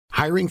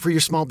Hiring for your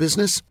small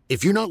business?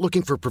 If you're not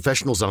looking for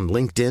professionals on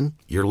LinkedIn,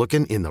 you're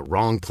looking in the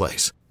wrong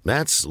place.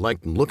 That's like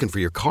looking for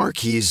your car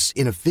keys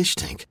in a fish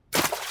tank.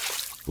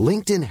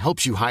 LinkedIn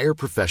helps you hire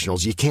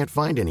professionals you can't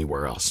find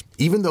anywhere else,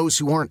 even those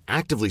who aren't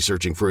actively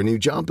searching for a new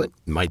job but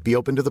might be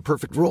open to the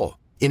perfect role.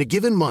 In a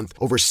given month,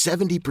 over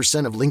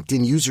 70% of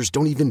LinkedIn users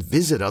don't even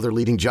visit other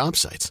leading job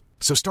sites.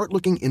 So start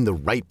looking in the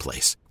right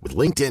place. With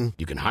LinkedIn,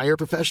 you can hire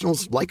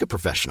professionals like a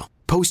professional.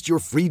 Post your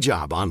free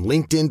job on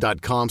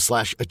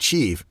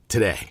linkedin.com/achieve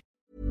today.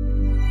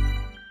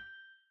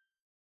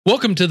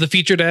 Welcome to the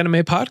Featured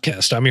Anime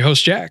Podcast. I'm your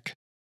host, Jack.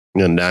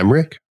 And I'm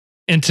Rick.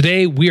 And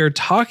today we are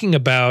talking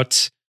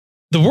about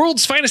the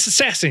world's finest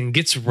assassin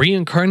gets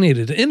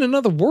reincarnated in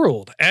another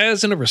world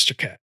as an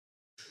aristocrat.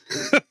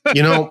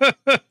 You know,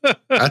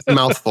 that's a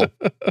mouthful.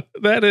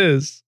 That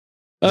is.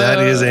 That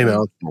is a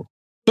mouthful.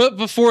 But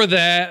before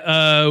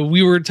that,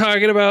 we were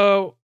talking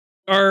about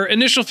our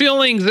initial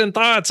feelings and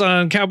thoughts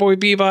on Cowboy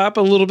Bebop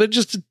a little bit,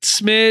 just a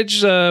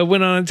smidge.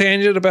 Went on a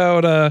tangent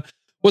about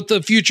what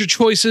the future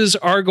choices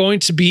are going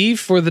to be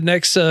for the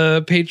next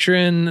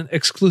Patreon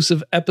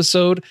exclusive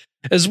episode,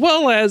 as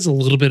well as a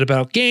little bit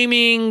about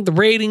gaming, the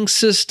rating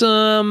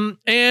system,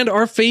 and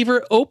our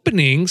favorite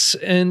openings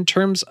in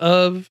terms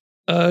of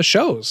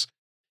shows.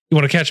 You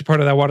want to catch a part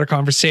of that water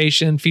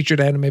conversation,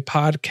 Featured Anime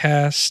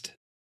Podcast.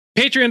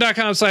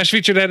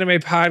 Patreon.com/Featured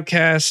Anime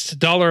Podcast.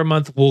 $1 a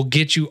month will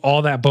get you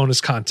all that bonus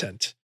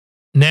content.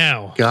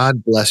 Now,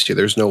 God bless you.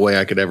 There's no way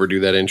I could ever do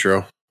that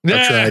intro.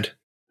 I've tried.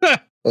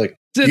 Like,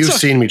 you've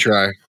seen me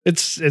try.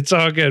 It's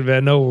all good,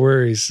 man. No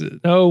worries.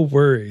 No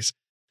worries.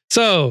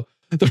 So,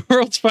 the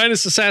world's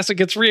finest assassin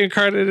gets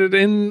reincarnated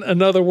in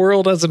another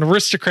world as an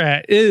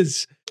aristocrat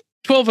is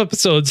 12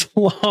 episodes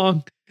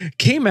long.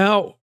 Came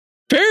out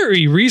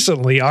very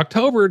recently,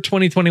 October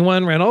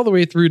 2021, ran all the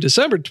way through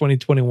December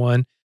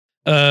 2021.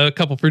 A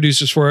couple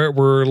producers for it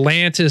were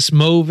Lantis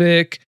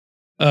Movic,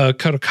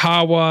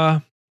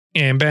 Kadokawa,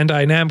 and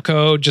Bandai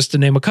Namco, just to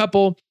name a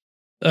couple.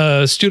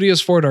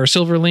 Studios for it are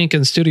Silverlink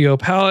and Studio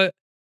Palette,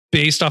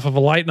 based off of a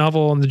light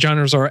novel, and the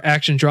genres are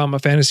action, drama,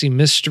 fantasy,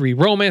 mystery,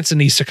 romance, and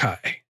isekai.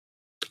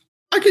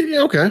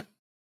 Okay.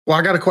 Well,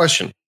 I got a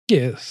question.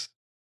 Yes.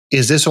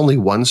 Is this only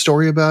one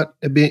story about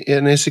an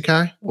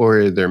isekai, or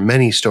are there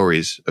many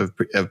stories of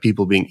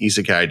people being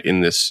isekai'd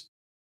in this?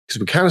 Because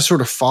we kind of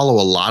sort of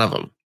follow a lot of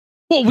them.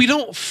 Well, we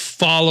don't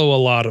follow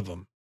a lot of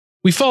them.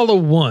 We follow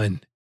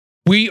one.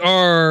 We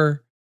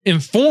are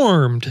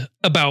informed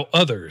about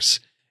others,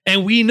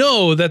 and we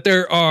know that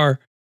there are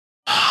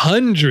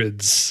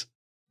hundreds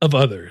of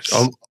others.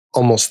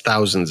 Almost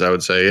thousands, I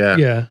would say. Yeah.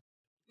 Yeah.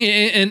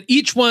 And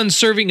each one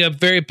serving a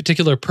very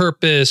particular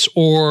purpose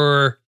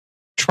or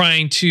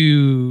trying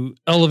to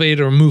elevate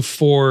or move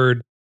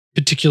forward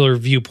particular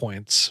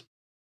viewpoints.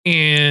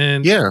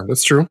 And yeah,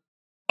 that's true.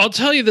 I'll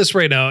tell you this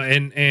right now,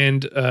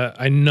 and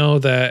I know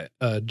that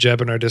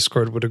Jeb in our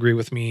Discord would agree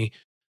with me.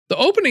 The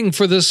opening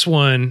for this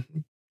one,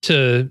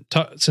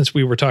 since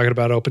we were talking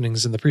about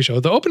openings in the pre-show,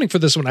 the opening for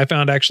this one I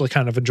found actually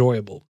kind of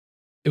enjoyable.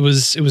 It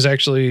was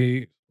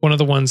actually one of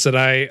the ones that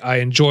I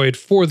enjoyed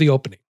for the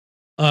opening.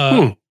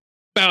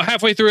 About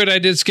halfway through it, I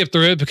did skip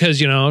through it because,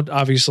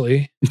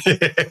 obviously,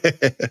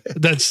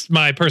 that's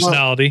my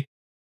personality.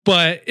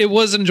 But it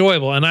was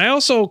enjoyable, and I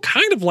also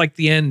kind of liked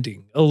the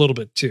ending a little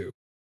bit too.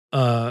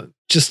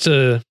 Just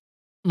to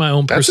my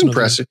own personal. That's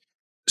impressive.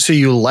 So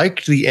you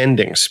liked the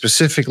ending,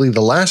 specifically the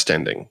last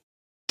ending.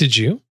 Did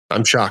you?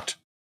 I'm shocked.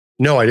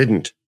 No, I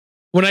didn't.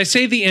 When I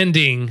say the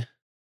ending,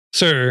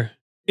 sir,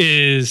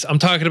 I'm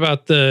talking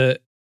about the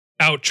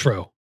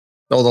outro.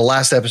 Oh, the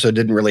last episode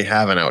didn't really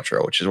have an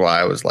outro, which is why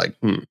I was like,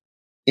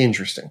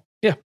 interesting.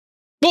 Yeah.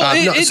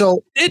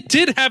 Well, it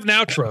did have an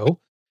outro.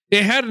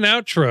 It had an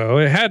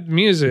outro. It had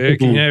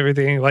music and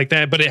everything like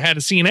that, but it had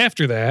a scene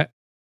after that.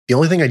 The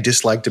only thing I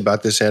disliked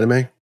about this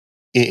anime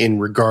in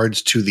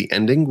regards to the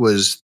ending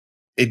was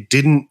it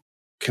didn't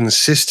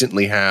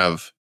consistently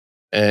have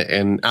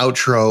an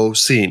outro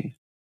scene.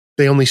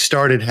 They only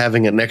started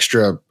having an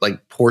extra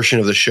portion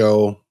of the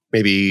show,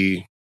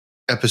 maybe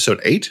episode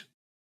 8,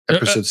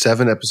 episode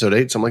 7, episode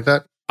 8, something like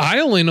that.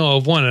 I only know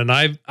of one, and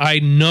I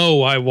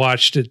know I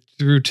watched it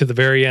through to the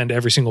very end,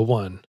 every single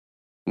one.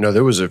 No,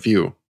 there was a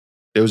few.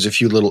 There was a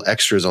few little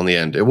extras on the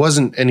end. It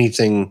wasn't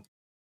anything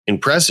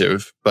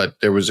impressive, but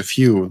there was a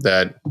few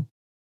that,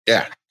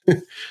 yeah,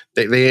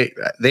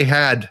 they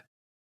had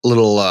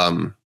little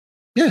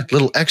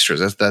little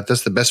extras.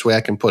 That's the best way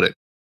I can put it.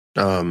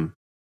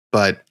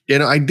 But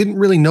I didn't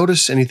really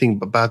notice anything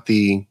about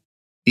the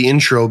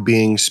intro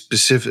being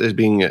specific,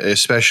 being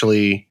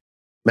especially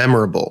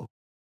memorable.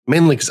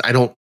 Mainly because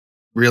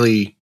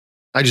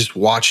I just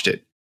watched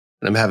it,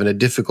 and I'm having a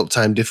difficult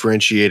time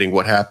differentiating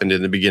what happened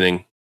in the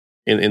beginning,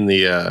 in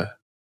the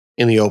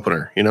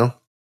opener.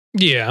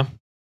 Yeah.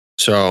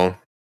 So,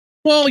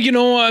 well,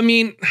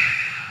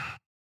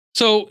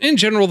 so in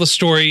general, the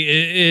story,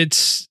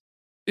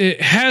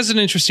 it has an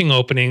interesting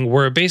opening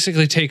where it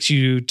basically takes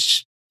you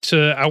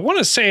to I want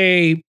to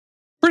say,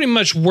 pretty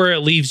much where it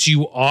leaves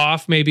you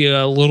off, maybe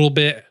a little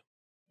bit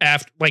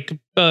after,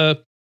 I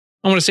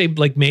want to say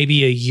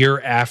maybe a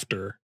year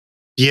after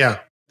Yeah,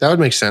 that would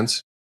make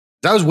sense.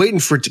 I was waiting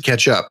for it to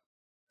catch up.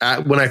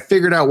 When I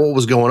figured out what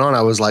was going on,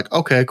 I was like,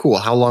 okay, cool.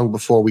 How long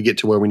before we get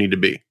to where we need to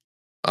be?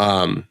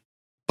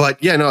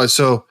 But yeah, no.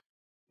 So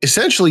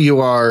essentially, you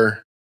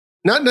are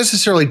not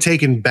necessarily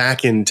taken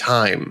back in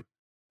time,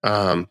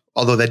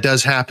 although that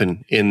does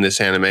happen in this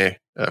anime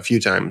a few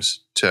times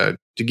to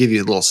give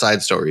you little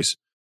side stories.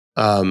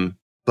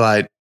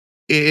 But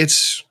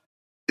this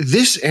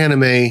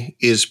anime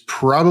is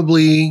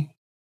probably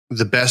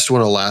the best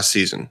one of last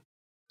season.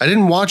 I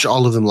didn't watch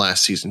all of them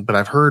last season, but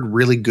I've heard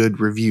really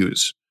good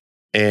reviews.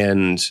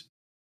 And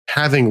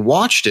having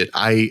watched it,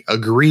 I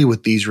agree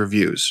with these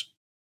reviews.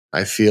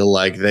 I feel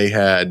like they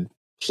had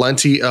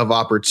plenty of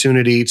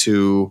opportunity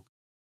to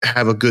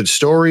have a good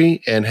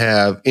story and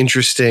have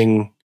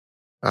interesting,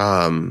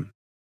 I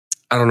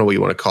don't know what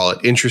you want to call it,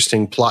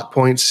 interesting plot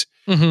points,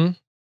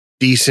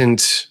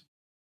 decent,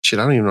 I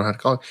don't even know how to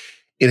call it.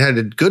 It had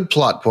a good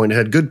plot point. It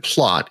had good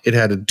plot. It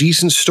had a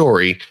decent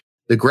story.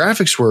 The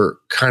graphics were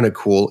kind of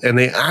cool, and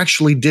they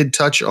actually did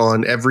touch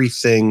on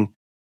everything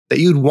that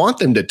you'd want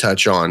them to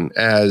touch on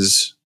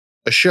as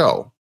a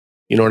show.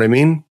 You know what I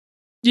mean?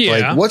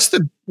 Yeah. Like,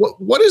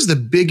 what is the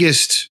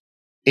biggest,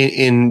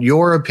 in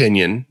your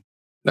opinion?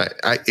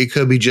 It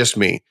could be just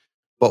me,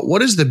 but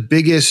what is the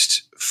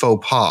biggest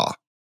faux pas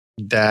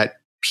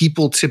that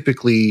people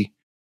typically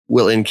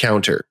will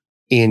encounter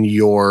in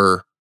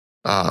your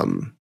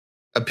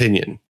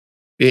opinion?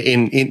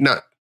 In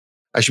not,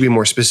 I should be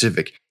more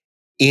specific.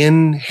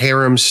 In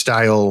harem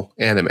style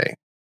anime,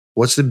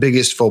 what's the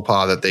biggest faux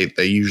pas that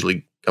they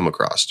usually come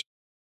across?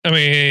 I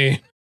mean,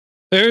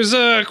 there's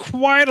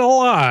quite a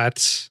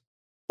lot.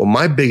 Well,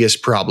 my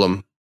biggest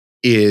problem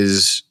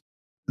is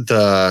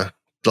the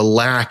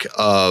lack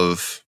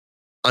of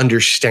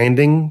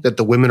understanding that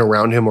the women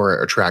around him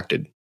are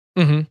attracted.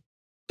 Mm-hmm.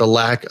 The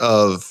lack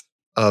of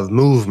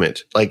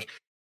movement. Like,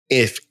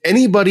 if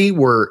anybody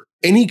were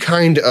any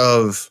kind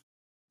of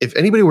had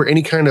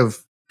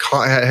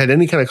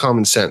any kind of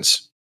common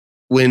sense,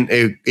 when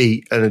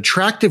an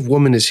attractive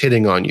woman is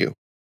hitting on you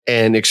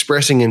and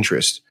expressing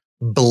interest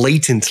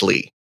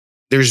blatantly,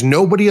 there's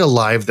nobody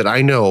alive that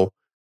I know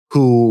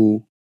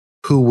who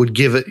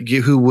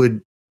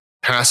would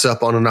pass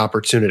up on an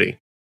opportunity.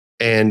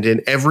 And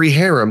in every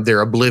harem,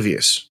 they're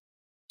oblivious.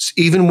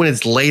 Even when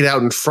it's laid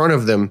out in front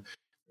of them,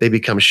 they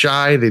become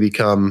shy. They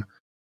become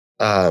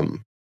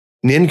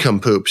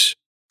nincompoops,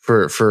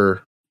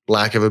 for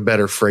lack of a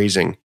better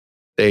phrasing.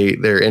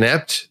 They're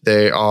inept.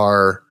 They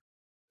are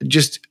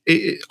just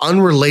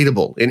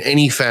unrelatable in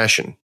any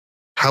fashion.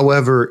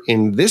 However,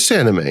 in this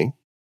anime,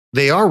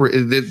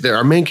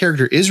 our main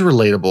character is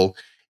relatable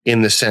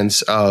in the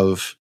sense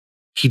of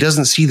he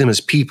doesn't see them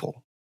as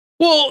people.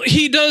 Well,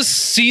 he does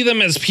see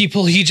them as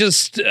people. He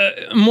just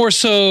more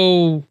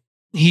so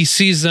he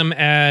sees them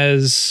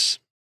as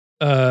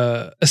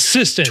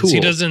assistants. Tool. He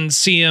doesn't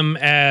see them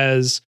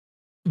as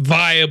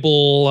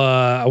viable.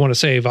 I want to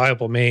say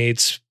viable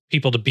mates,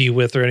 people to be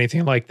with, or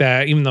anything like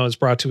that. Even though it's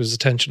brought to his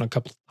attention a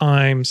couple of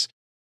times,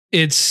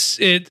 and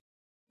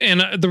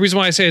the reason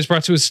why I say it's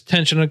brought to his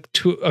attention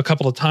a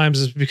couple of times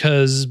is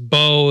because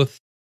both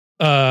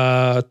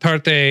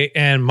Tarte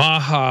and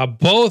Maha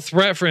both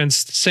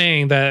referenced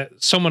saying that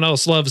someone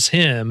else loves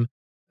him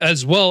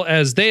as well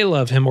as they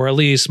love him, or at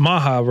least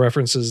Maha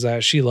references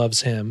that she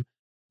loves him.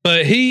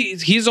 But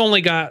he's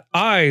only got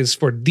eyes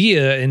for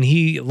Dia, and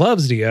he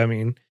loves Dia. I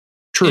mean,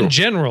 true, in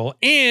general.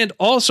 And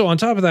also on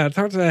top of that,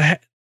 Tarte,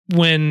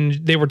 when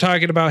they were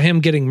talking about him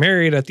getting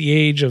married at the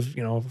age of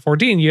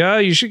 14, yeah,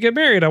 you should get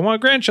married. I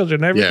want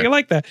grandchildren, everything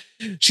like that.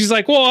 She's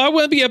like, well, I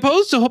wouldn't be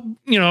opposed to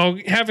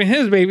having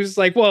his baby. It's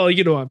like, well,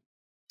 I'm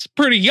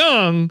pretty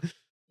young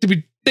to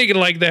be thinking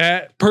like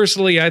that.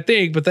 Personally, I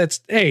think, but that's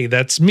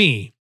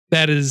me.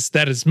 That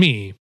is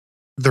me.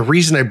 The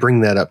reason I bring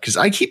that up, because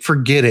I keep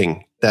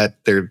forgetting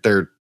that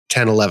they're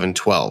 10, 11,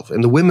 12,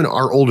 and the women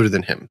are older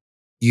than him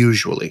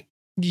usually.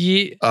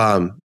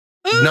 Yeah.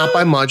 Not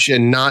by much,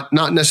 and not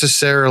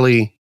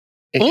necessarily.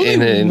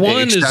 Only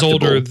one is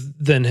older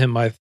than him.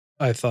 I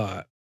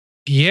thought.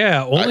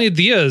 Yeah, only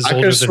Dia is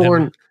older than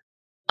him.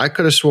 I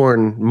could have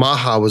sworn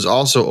Maha was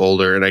also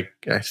older, and I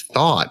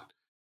thought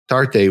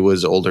Tarte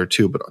was older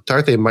too, but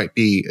Tarte might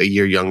be a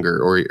year younger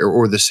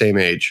or the same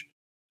age.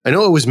 I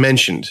know it was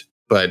mentioned,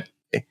 but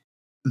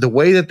the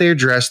way that they're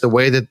dressed, the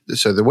way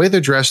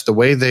they're dressed, the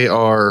way they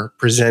are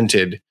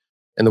presented,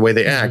 and the way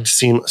they act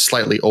seem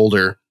slightly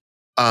older.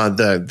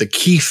 The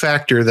key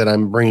factor that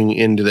I'm bringing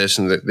into this,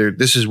 and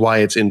this is why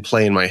it's in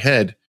play in my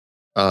head.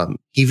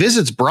 He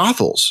visits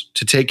brothels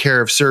to take care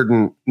of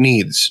certain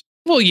needs.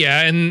 Well,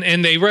 yeah,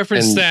 and they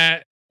reference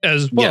that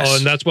as well, yes.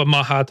 And that's what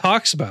Maha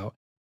talks about.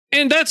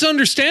 And that's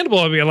understandable.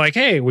 I mean, like,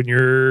 hey, when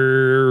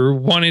you're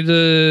wanting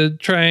to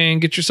try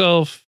and get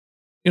yourself,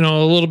 a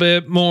little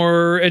bit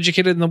more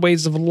educated in the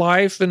ways of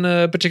life in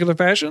a particular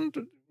fashion,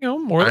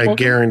 more. I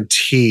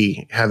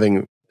guarantee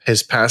having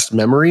his past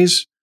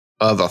memories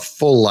of a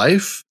full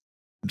life,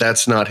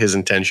 that's not his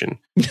intention.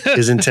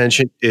 His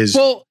intention is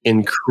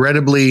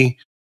incredibly,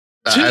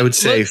 I would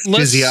say,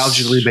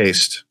 physiologically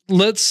based.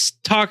 let's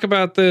talk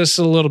about this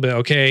a little bit.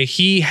 Okay.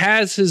 He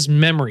has his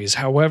memories.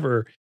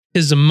 However,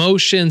 his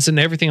emotions and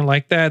everything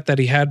like that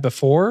he had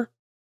before.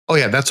 Oh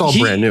yeah. That's all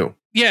brand new.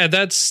 Yeah.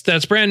 That's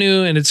brand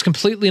new, and it's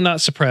completely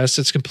not suppressed.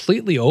 It's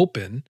completely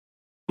open.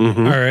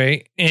 Mhm. All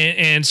right.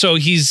 And so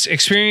he's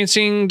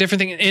experiencing different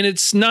things. And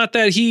it's not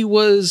that he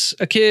was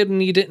a kid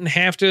and he didn't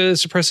have to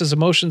suppress his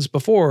emotions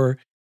before.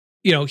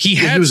 You know, he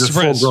had He was to a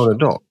suppress. full-grown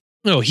adult.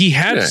 No, he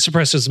had Yeah. to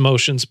suppress his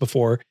emotions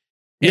before.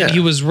 And Yeah. he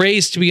was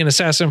raised to be an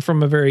assassin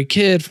from a very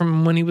kid,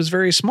 from when he was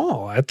very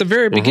small at the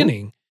very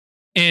beginning.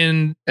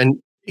 And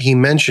And he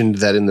mentioned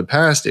that in the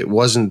past, it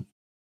was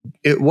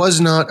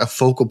not a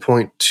focal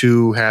point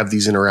to have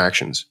these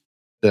interactions,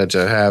 that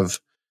to have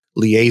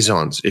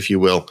liaisons, if you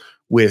will,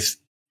 with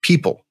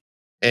people.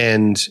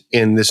 And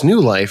in this new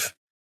life,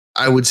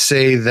 I would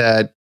say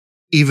that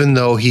even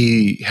though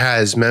he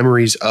has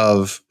memories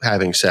of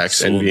having sex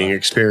and being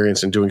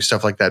experienced and doing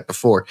stuff like that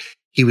before,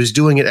 he was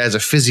doing it as a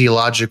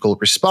physiological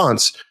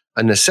response,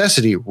 a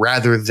necessity,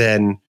 rather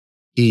than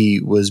he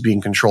was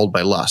being controlled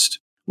by lust,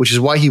 which is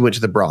why he went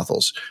to the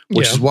brothels,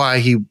 which Yeah. is why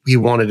he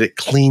wanted it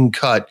clean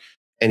cut,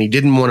 and he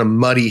didn't want to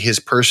muddy his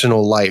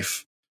personal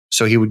life.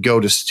 So he would go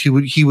to,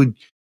 he would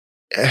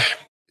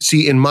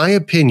see, in my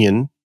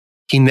opinion,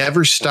 he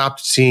never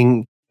stopped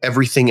seeing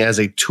everything as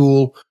a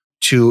tool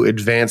to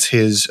advance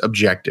his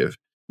objective.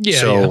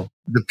 yeah.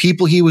 The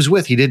people he was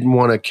with, he didn't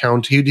want to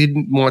count, he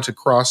didn't want to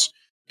cross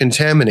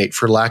contaminate,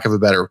 for lack of a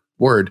better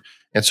word.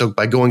 And so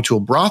by going to a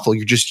brothel,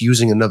 you're just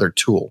using another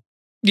tool.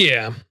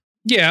 Yeah.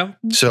 Yeah.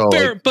 So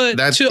Fair, but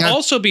to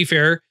also be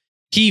fair,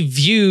 he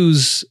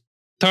views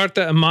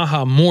Tarta and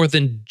Maha more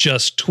than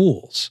just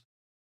tools.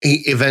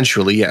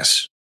 eventually,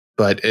 yes.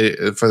 But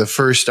for the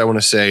first, I want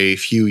to say,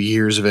 few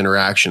years of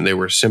interaction, they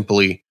were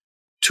simply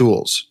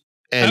tools.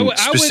 And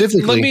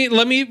specifically,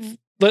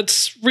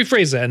 let's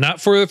rephrase that. Not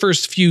for the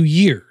first few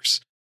years,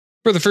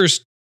 for the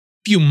first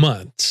few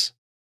months.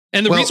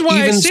 And the reason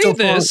why I say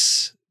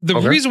this,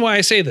 reason why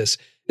I say this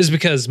is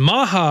because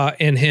Maha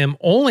and him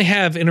only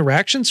have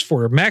interactions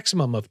for a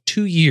maximum of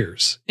 2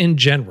 years in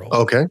general.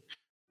 Okay.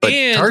 But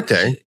and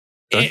Tarte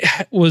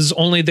it was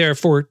only there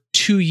for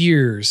 2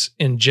 years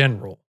in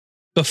general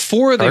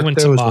before they went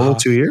to was Maha. only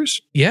 2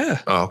 years?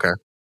 Yeah. Oh, okay.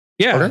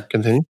 Yeah. Okay,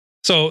 continue.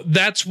 So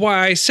that's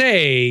why I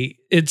say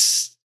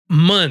it's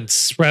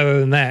months rather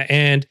than that.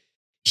 And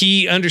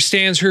he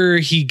understands her.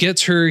 He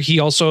gets her. He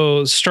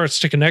also starts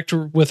to connect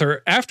with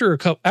her after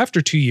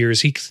 2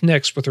 years. He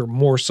connects with her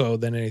more so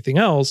than anything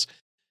else,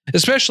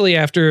 especially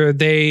after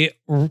they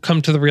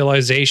come to the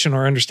realization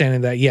or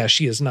understanding that, yeah,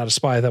 she is not a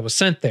spy that was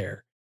sent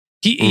there.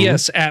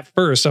 Yes, at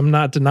first, I'm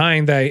not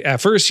denying that at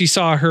first he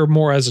saw her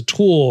more as a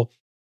tool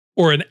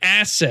or an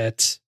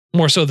asset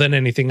more so than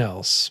anything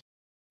else.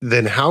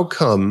 Then how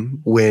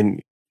come when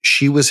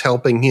she was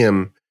helping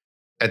him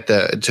at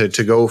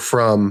to go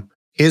from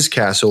his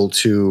castle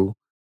to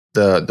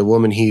the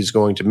woman he's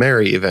going to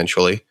marry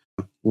eventually,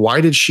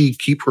 why did she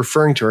keep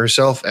referring to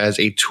herself as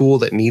a tool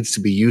that needs to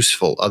be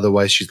useful?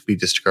 Otherwise, she'd be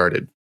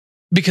discarded.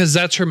 Because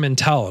that's her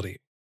mentality.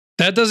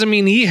 That doesn't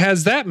mean he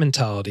has that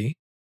mentality.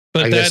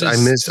 But I guess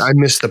I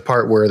missed the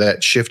part where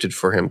that shifted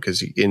for him,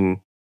 because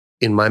in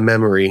my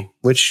memory,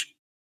 which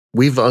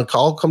we've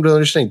all come to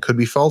understand could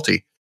be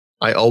faulty,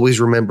 I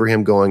always remember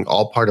him going,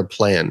 all part of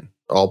plan,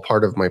 all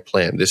part of my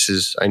plan.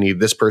 I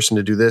need this person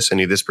to do this. I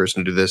need this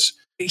person to do this.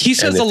 He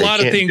says a lot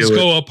of things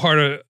go a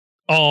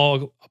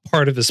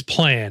part of his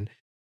plan.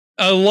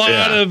 A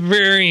lot of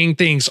varying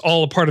things,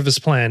 all a part of his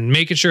plan,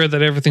 making sure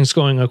that everything's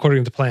going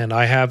according to plan.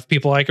 I have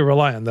people I can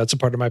rely on. That's a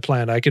part of my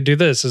plan. I could do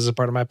this as a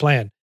part of my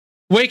plan.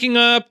 Waking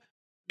up,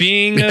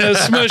 being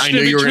smushed in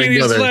between.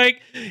 He's like,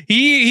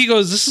 he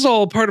goes, this is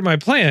all a part of my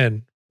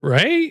plan,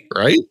 right?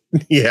 Right?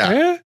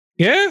 Yeah.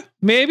 Yeah,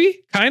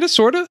 maybe, kind of,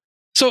 sort of.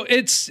 So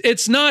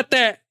it's not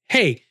that,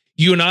 hey,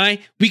 you and I,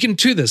 we can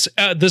do this.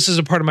 This is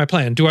a part of my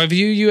plan. Do I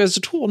view you as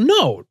a tool?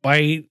 No,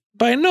 by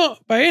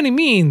any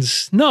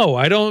means. No,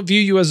 I don't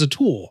view you as a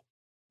tool.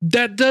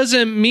 That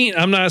doesn't mean,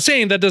 I'm not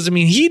saying that doesn't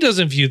mean he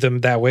doesn't view them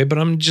that way, but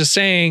I'm just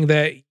saying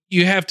that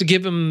you have to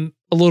give him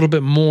a little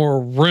bit more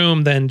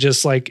room than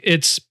just like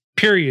it's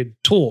period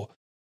tool.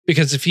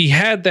 Because if he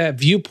had that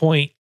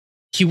viewpoint,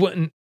 he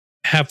wouldn't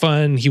have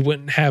fun. He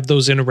wouldn't have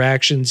those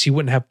interactions. He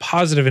wouldn't have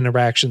positive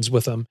interactions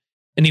with them,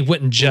 and he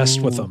wouldn't jest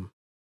with them.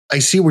 I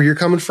see where you're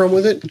coming from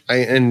with it.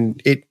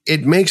 And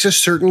it makes a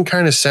certain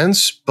kind of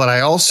sense, but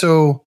I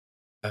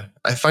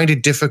find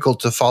it difficult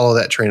to follow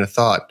that train of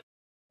thought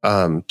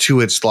to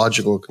its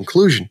logical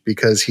conclusion,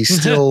 because he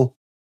still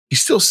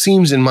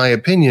seems, in my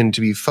opinion, to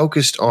be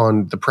focused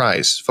on the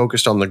prize,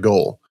 focused on the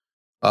goal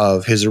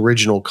of his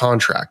original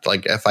contract.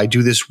 Like, if I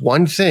do this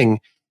one thing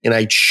and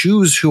I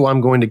choose who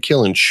I'm going to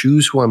kill and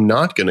choose who I'm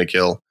not going to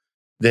kill,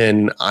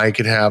 then I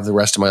could have the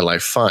rest of my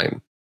life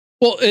fine.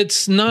 Well,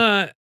 it's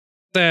not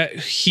that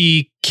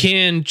he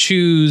can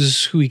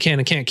choose who he can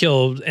and can't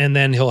kill, and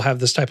then he'll have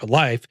this type of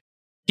life.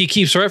 He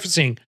keeps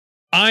referencing,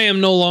 I am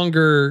no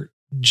longer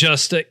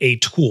just a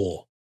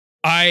tool.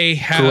 I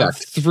have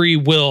free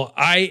will.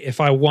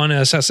 If I want to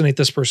assassinate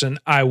this person,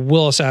 I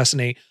will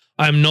assassinate.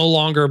 I'm no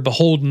longer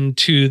beholden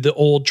to the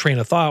old train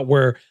of thought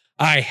where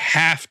I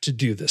have to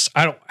do this.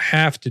 I don't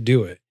have to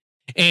do it.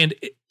 And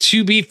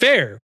to be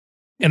fair,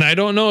 and I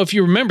don't know if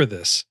you remember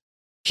this,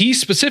 he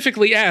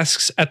specifically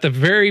asks at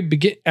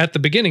the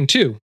beginning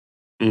too.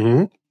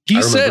 Mm-hmm.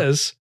 He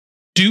says,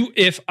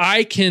 if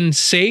I can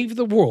save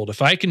the world,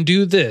 if I can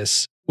do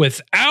this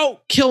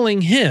without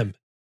killing him,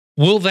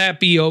 will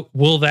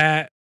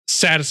that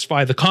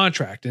satisfy the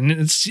contract? And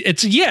it's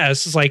a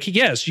yes. It's like,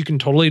 yes, you can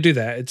totally do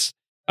that.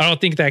 I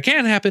don't think that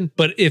can happen,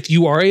 but if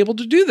you are able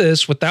to do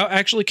this without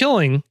actually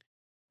killing,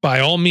 by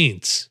all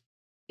means.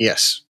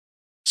 Yes.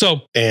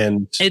 So,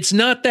 and it's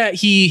not that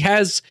he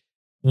has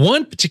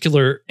one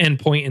particular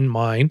endpoint in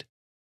mind,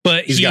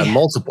 but he's got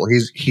multiple.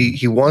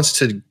 He wants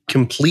to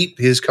complete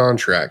his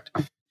contract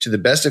to the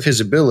best of his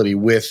ability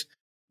with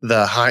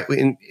the high.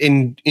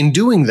 In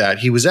doing that,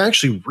 he was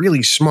actually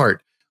really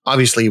smart.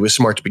 Obviously, he was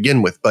smart to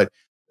begin with, but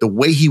the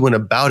way he went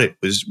about it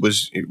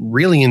was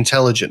really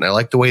intelligent. I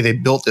like the way they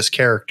built this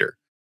character.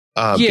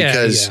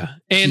 Because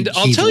and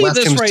I'll tell you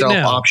this right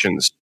now.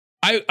 Options.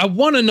 I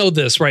want to know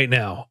this right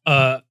now.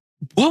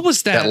 What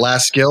was that? That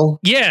last skill?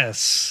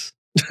 Yes.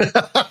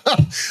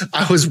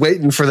 I was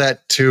waiting for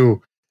that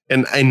too.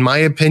 And in my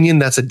opinion,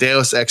 that's a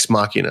Deus Ex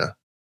Machina.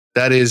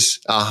 That is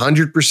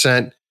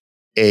 100%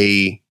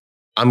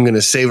 I'm going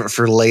to save it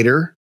for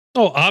later.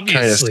 Oh, obviously.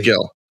 Kind of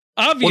skill.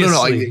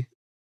 Obviously.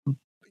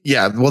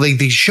 Well,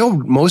 they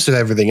showed most of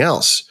everything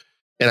else.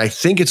 And I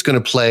think it's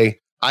going to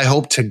play, I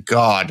hope to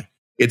God,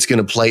 it's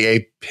going to play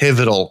a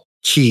pivotal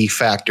key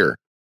factor.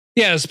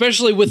 Yeah,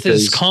 especially with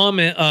his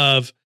comment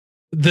of,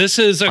 this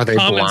is a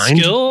common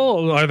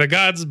skill. Are the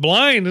gods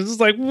blind? It's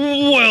like,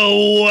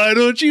 well, why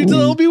don't you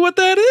tell me what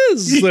that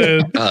is?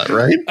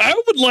 Right?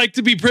 I would like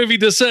to be privy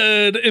to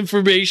said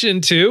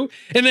information too.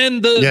 And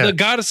then the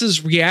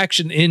goddess's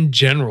reaction in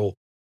general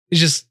is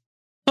just,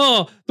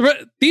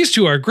 these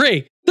two are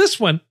great. This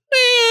one,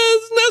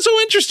 it's not so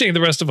interesting.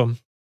 The rest of them,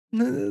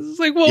 it's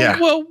like,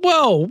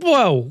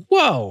 whoa.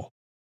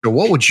 So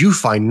what would you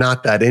find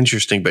not that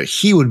interesting? But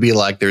he would be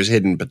like, there's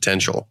hidden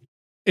potential.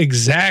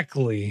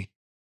 Exactly.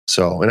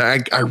 So, and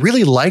I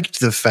really liked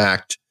the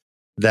fact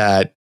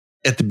that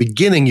at the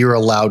beginning, you're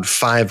allowed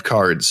 5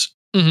 cards.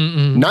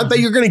 Not that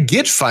you're going to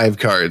get 5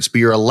 cards, but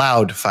you're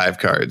allowed 5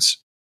 cards.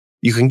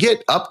 You can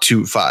get up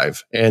to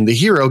 5, and the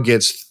hero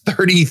gets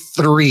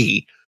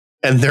 33,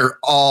 and they're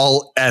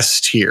all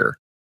S tier.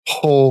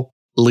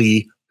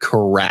 Holy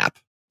crap.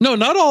 No,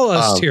 not all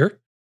S tier.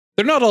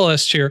 They're not all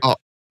S tier.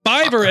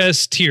 5 are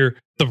S tier.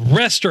 The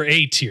rest are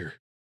A tier.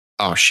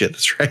 Oh, shit.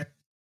 That's right.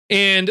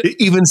 And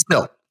even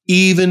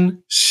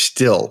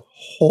still,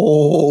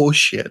 oh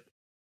shit.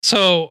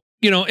 So,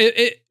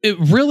 it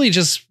really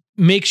just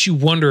makes you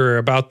wonder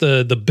about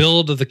the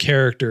build of the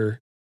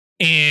character.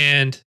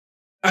 And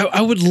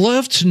I would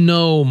love to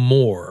know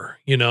more,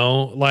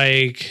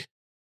 like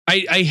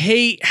I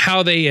hate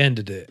how they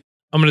ended it.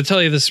 I'm going to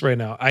tell you this right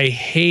now. I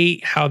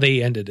hate how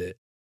they ended it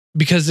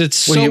because it's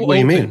so open. What do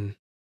you mean?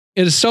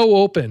 It is so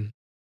open.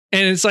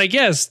 And it's like,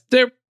 yes,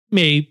 there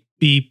may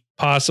be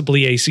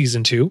possibly a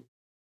season 2.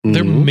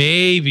 There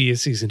may be a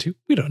season 2.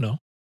 We don't know.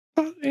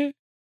 But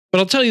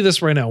I'll tell you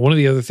this right now. One of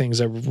the other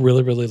things I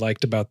really, really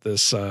liked about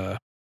this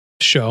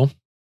show.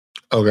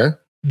 Okay.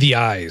 The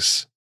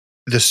eyes.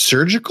 The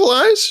surgical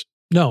eyes?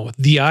 No,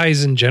 the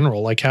eyes in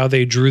general, like how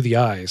they drew the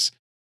eyes.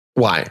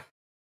 Why?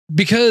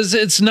 Because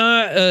it's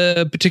not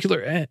a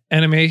particular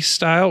anime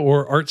style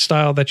or art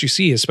style that you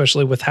see,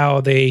 especially with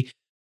how they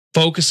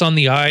focus on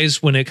the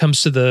eyes when it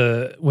comes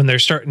to when they're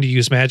starting to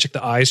use magic.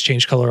 The eyes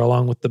change color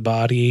along with the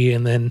body,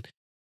 and then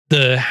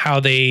how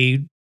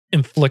they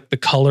inflict the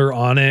color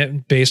on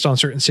it based on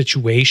certain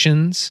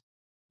situations.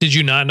 Did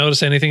you not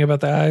notice anything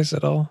about the eyes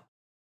at all?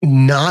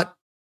 Not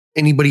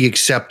anybody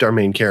except our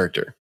main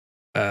character.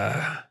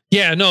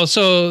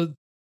 So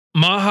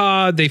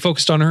Maha, they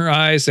focused on her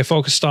eyes. They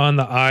focused on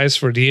the eyes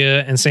for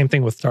Dia, and same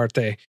thing with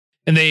Tarte.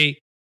 And I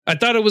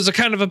thought it was a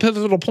kind of a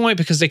pivotal point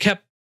because they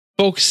kept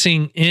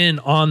focusing in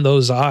on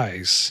those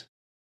eyes.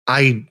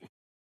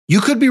 You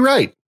could be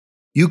right.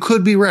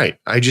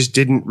 I just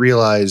didn't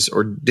realize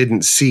or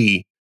didn't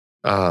see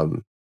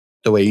the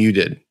way you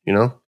did,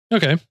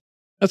 Okay.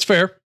 That's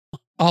fair.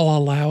 I'll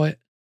allow it.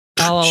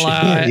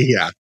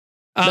 Yeah.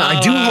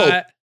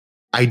 No,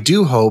 I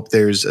do hope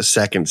there's a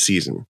second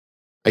season.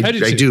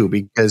 I do,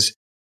 because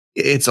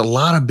it's a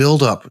lot of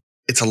buildup.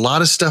 It's a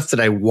lot of stuff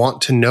that I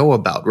want to know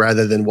about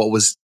rather than what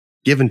was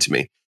given to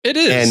me. It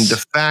is. And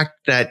the fact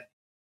that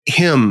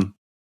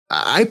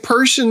I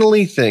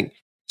personally think,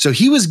 so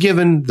he was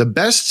given the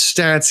best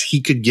stats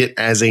he could get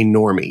as a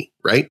normie,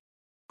 right?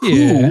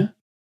 Yeah.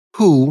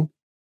 Who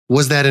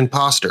was that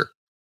imposter?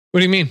 What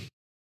do you mean?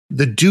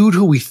 The dude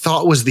who we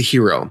thought was the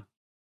hero.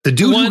 The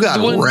dude who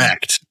got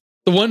wrecked.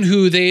 The one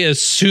who they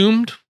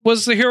assumed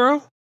was the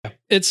hero?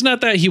 It's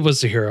not that he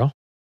was the hero.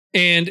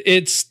 And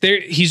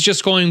he's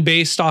just going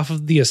based off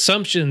of the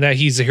assumption that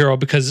he's a hero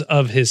because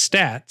of his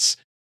stats.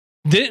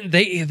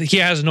 He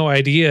has no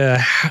idea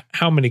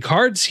how many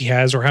cards he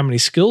has or how many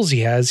skills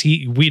he has.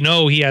 We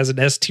know he has an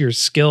S tier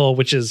skill,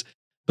 which is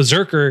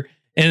Berserker,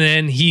 And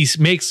then he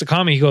makes the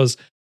comment, he goes,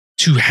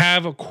 to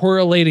have a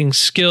correlating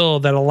skill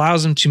that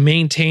allows him to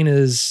maintain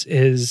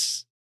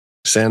his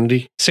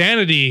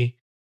sanity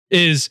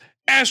is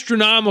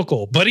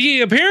astronomical. But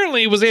he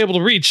apparently was able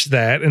to reach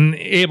that and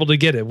able to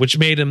get it, which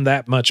made him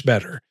that much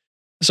better.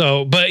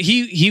 So, but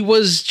he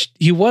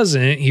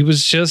wasn't. He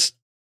was just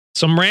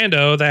some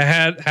rando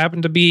that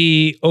happened to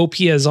be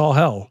OP as all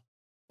hell.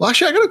 Well,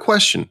 actually, I got a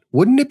question.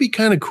 Wouldn't it be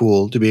kind of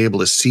cool to be able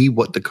to see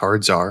what the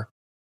cards are?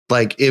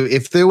 Like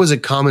if there was a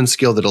common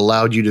skill that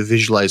allowed you to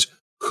visualize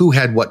who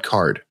had what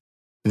card,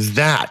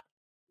 that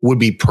would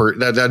be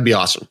that'd be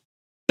awesome.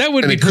 That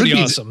would be pretty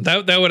awesome.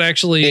 That would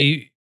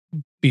actually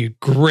be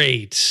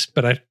great,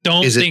 but I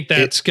don't think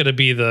that's going to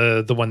be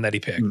the one that he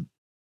picked.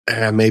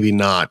 Maybe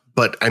not,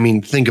 but I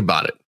mean, think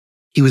about it.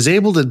 He was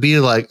able to be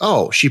like,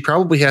 oh, she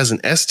probably has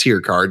an S tier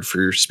card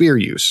for spear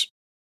use.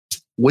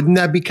 Wouldn't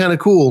that be kind of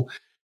cool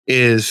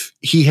if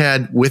he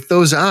had, with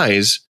those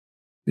eyes,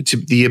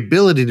 the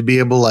ability to be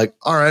able like,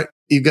 all right,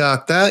 you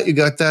got that, you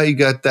got that, you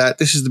got that.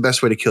 This is the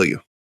best way to kill you.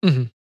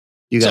 Mm-hmm.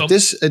 You got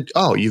this.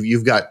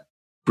 You've got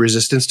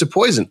resistance to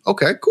poison.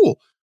 Okay,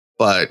 cool.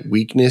 But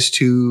weakness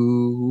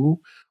to,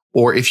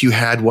 or if you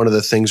had one of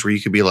the things where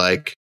you could be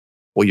like,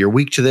 well, you're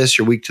weak to this,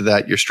 you're weak to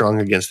that, you're strong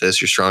against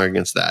this, you're strong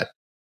against that.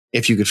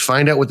 If you could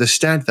find out what the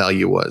stat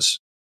value was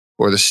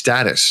or the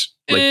status,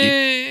 like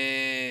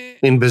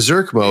in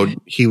Berserk mode,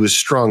 he was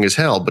strong as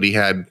hell, but he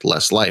had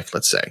less life,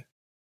 let's say.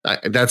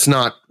 That's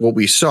not what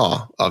we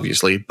saw,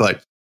 obviously,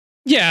 but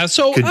yeah.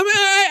 So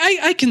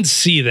I can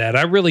see that.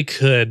 I really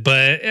could,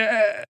 but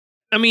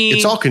I mean,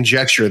 it's all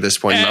conjecture at this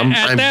point. I'm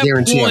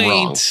guaranteeing I'm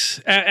wrong.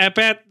 At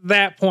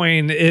that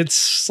point,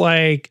 it's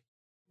like,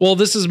 well,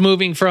 this is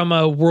moving from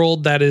a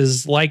world that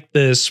is like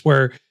this,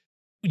 where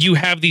you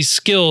have these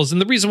skills.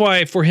 And the reason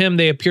why for him,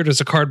 they appeared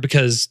as a card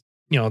because,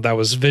 that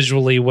was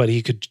visually what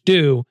he could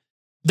do.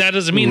 That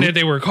doesn't mean that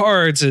they were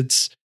cards.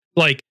 It's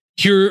like,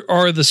 here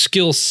are the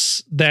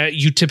skills that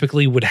you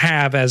typically would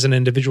have as an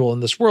individual in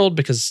this world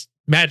because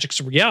magic's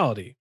a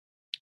reality.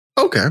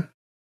 Okay.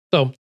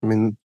 So, I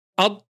mean,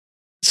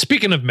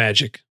 speaking of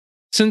magic,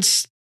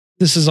 since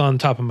this is on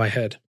top of my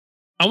head,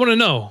 I want to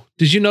know,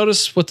 did you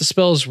notice what the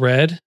spells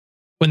read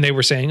when they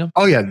were saying them?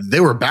 Oh yeah, they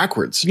were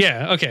backwards.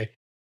 Yeah. Okay.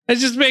 I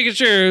was just making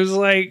sure. It was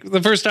like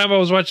the first time I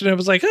was watching it, I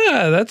was like,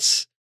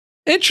 that's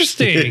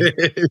interesting.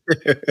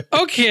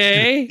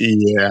 Okay.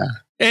 Yeah.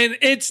 And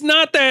it's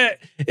not that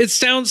it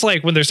sounds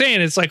like when they're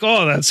saying it's like,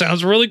 oh, that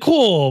sounds really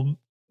cool.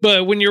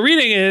 But when you're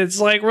reading it, it's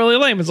like really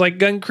lame. It's like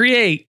gun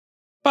create,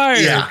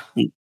 fire,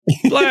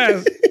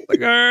 blast,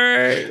 like, all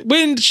right,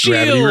 wind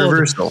shield. Gravity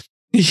reversal.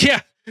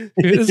 Yeah.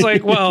 It's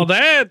like, well,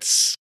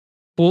 that's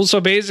cool.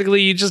 So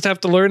basically you just have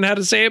to learn how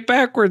to say it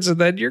backwards and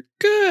then you're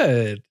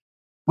good.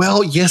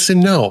 Well, yes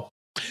and no.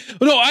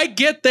 No, I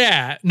get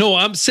that. No,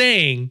 I'm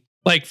saying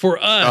like for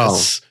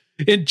us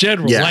in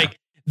general, like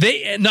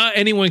not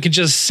anyone can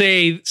just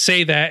say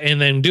that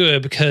and then do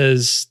it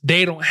because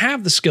they don't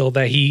have the skill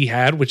that he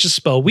had, which is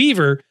Spell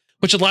Weaver,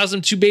 which allows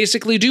him to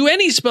basically do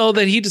any spell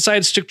that he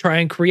decides to try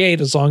and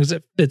create as long as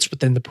it fits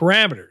within the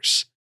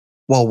parameters.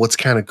 Well, what's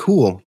kind of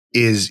cool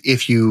is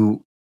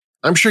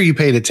I'm sure you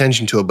paid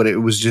attention to it, but it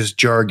was just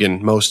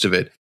jargon, most of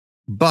it.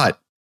 But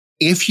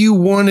if you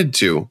wanted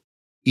to,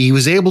 he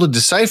was able to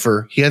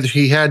decipher. He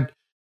had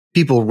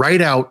people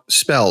write out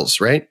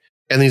spells, right?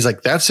 And he's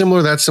like, that's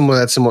similar, that's similar,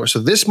 that's similar. So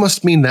this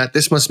must mean that,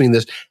 this must mean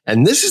this.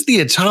 And this is the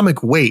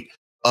atomic weight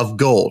of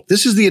gold.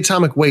 This is the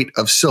atomic weight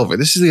of silver.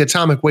 This is the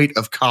atomic weight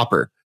of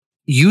copper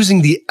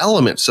using the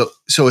elements.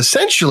 So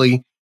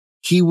essentially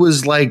he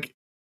was like,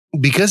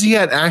 because he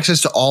had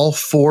access to all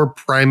four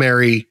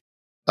primary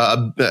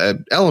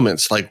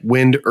elements like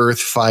wind,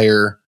 earth,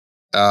 fire,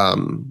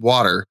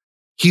 water,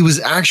 he was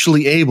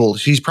actually able,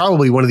 he's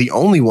probably one of the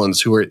only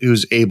ones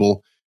who's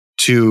able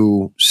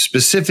to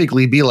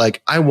specifically be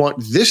like, I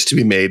want this to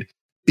be made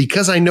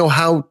because I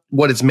know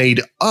what it's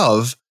made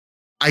of.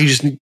 I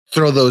just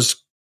throw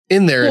those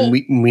in there and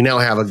we now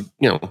have a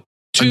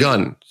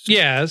gun.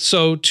 Yeah.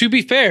 So to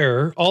be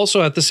fair,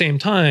 also at the same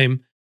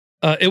time,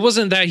 it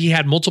wasn't that he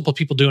had multiple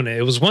people doing it.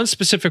 It was one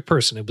specific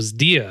person. It was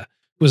Dia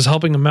who was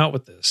helping him out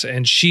with this.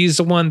 And she's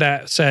the one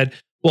that said,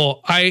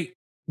 well, I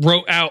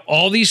wrote out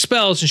all these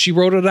spells and she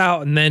wrote it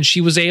out. And then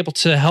she was able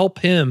to help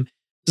him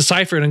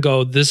decipher it and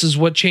go, this is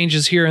what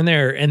changes here and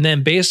there. And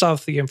then based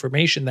off the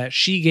information that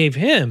she gave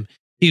him,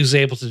 he was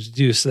able to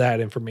deduce that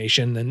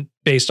information and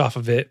based off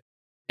of it.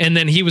 And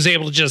then he was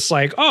able to just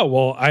like, oh,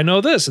 well, I know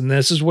this and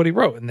this is what he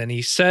wrote. And then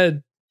he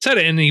said it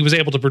and he was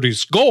able to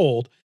produce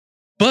gold.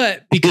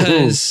 But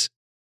because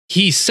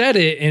he said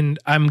it and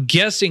I'm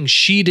guessing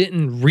she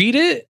didn't read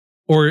it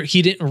or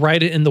he didn't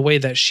write it in the way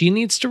that she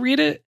needs to read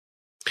it.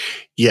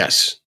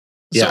 Yes.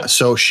 Yeah.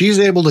 So she's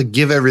able to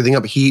give everything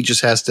up. He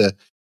just has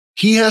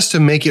to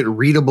make it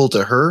readable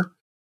to her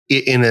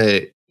in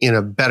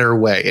a better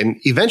way. And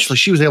eventually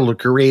she was able to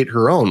create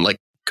her own, like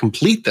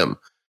complete them.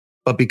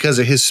 But because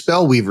of his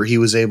spell weaver, he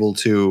was able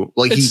to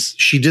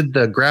she did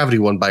the gravity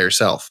one by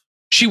herself.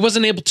 She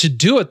wasn't able to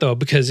do it though,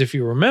 because if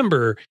you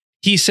remember,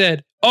 he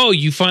said, oh,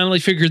 you finally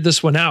figured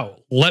this one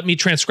out. Let me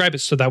transcribe it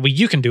so that way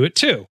you can do it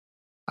too.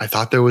 I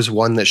thought there was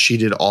one that she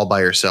did all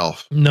by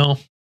herself. No,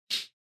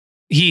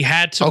 he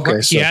had to.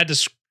 Okay, he had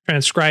to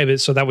transcribe it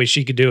so that way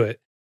she could do it.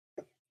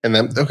 And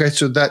then, okay,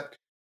 so that,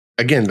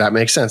 again, that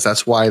makes sense.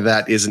 That's why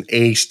that is an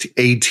A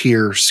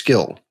tier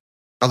skill.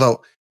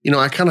 Although,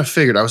 I kind of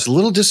figured, I was a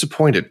little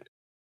disappointed,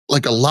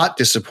 like a lot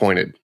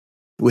disappointed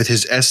with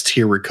his S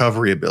tier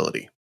recovery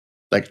ability.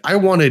 Like, I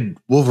wanted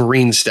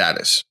Wolverine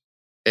status,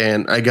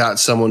 and I got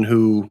someone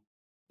who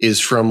is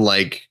from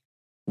like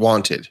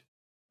Wanted,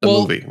 the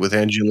movie with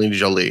Angelina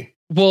Jolie.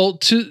 Well,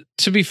 to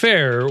be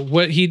fair,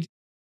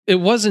 it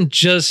wasn't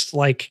just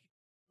like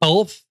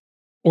health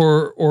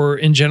or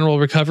in general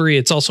recovery.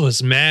 It's also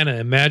his mana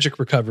and magic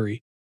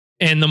recovery.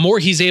 And the more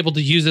he's able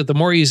to use it, the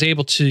more he's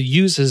able to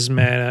use his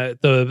mana,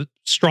 the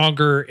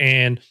stronger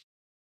and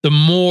the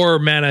more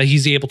mana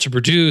he's able to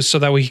produce, so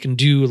that way he can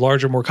do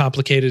larger, more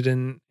complicated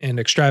and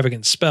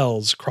extravagant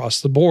spells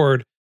across the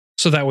board.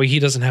 So that way he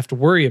doesn't have to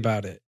worry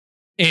about it.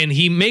 And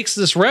he makes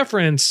this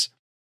reference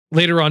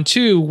later on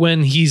too,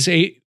 when he's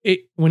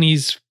when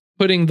he's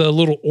putting the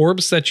little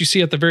orbs that you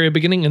see at the very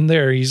beginning in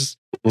there.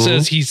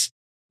 Says he's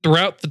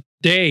throughout the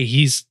day,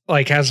 he's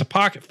like has a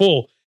pocket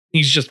full.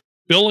 He's just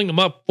filling them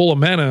up full of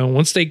mana. And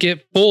once they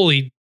get full,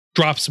 he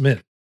drops them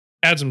in,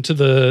 adds them to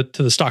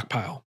the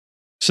stockpile.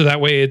 So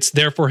that way it's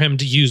there for him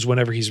to use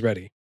whenever he's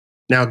ready.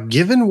 Now,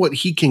 given what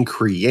he can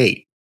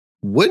create,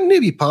 wouldn't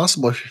it be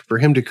possible for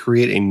him to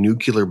create a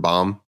nuclear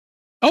bomb?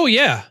 Oh,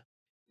 yeah.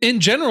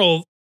 In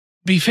general,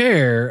 be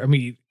fair, I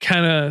mean,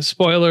 kind of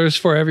spoilers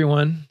for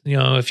everyone,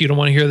 if you don't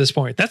want to hear this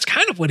point, that's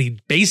kind of what he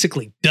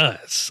basically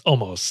does,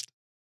 almost.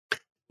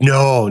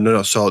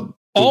 No. So,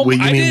 what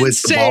you mean with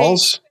the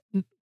balls?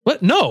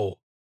 What? No.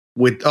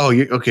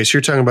 Okay. So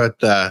you're talking about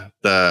the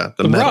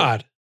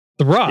rod.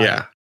 The rod.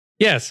 Yeah.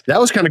 Yes. That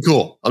was kind of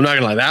cool. I'm not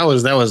gonna lie. That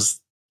was.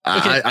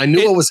 Okay. I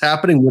knew what was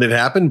happening when it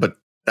happened, but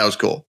that was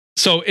cool.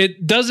 So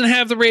it doesn't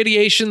have the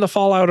radiation, the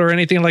fallout, or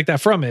anything like that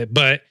from it,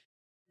 but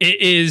it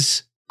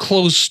is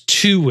close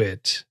to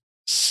it,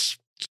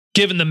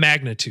 given the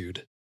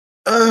magnitude.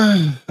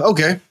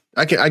 Okay.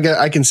 I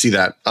can see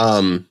that.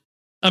 I'm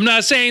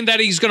not saying that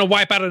he's going to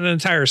wipe out an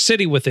entire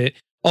city with it,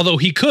 although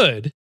he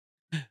could.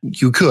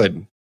 You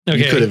could. Okay.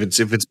 You could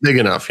if it's big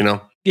enough,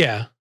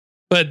 Yeah,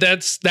 but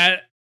that's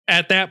that.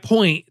 At that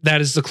point,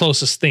 that is the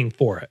closest thing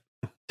for it.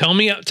 Tell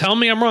me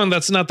I'm wrong.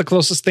 That's not the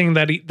closest thing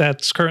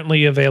that's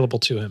currently available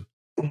to him.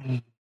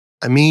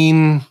 I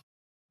mean,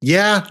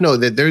 yeah, no,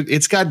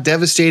 it's got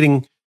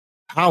devastating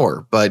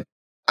power, but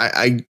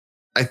I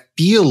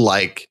feel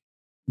like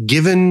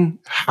given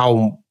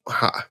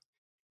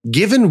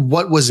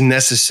what was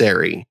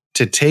necessary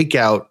to take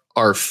out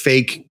our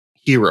fake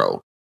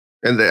hero,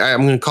 and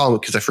I'm going to call him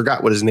because I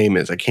forgot what his name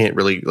is. I can't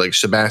really, like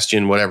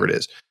Sebastian, whatever it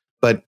is,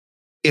 but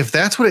if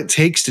that's what it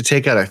takes to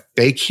take out a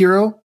fake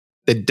hero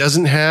that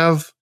doesn't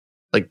have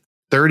like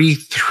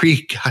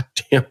 33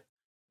 goddamn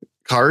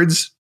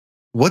cards,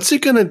 what's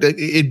it gonna do?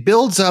 It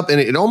builds up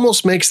and it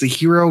almost makes the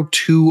hero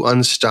too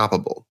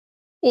unstoppable.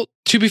 Well,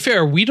 to be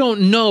fair, we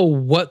don't know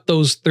what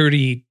those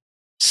 30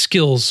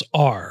 skills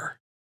are.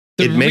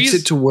 It makes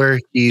it to where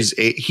he's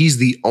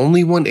the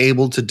only one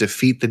able to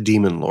defeat the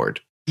Demon Lord.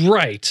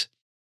 Right.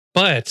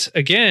 But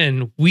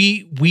again,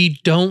 we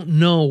don't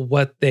know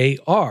what they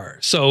are.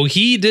 So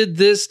he did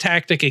this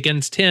tactic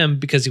against him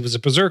because he was a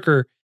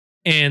berserker,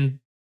 and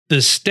the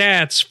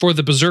stats for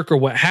the berserker,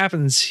 what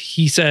happens,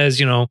 he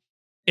says,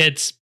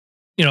 it's,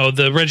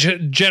 the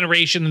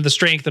regeneration and the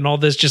strength and all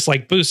this just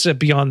like boosts it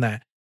beyond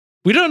that.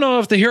 We don't know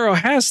if the hero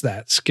has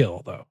that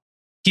skill though.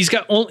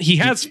 He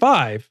has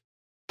 5.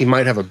 He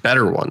might have a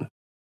better one.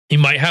 He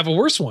might have a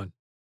worse one.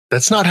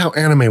 That's not how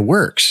anime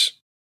works.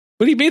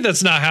 What do you mean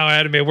that's not how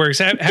anime works?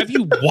 Have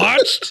you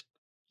watched?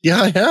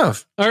 Yeah, I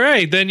have. All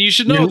right, then you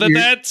should know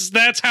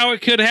that's how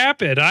it could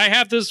happen. I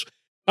have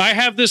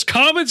this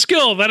common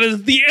skill that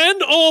is the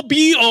end all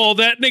be all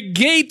that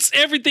negates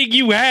everything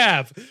you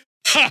have.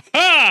 Ha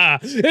ha!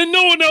 And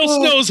no one else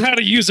knows how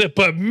to use it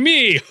but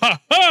me.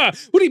 Ha ha!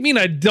 What do you mean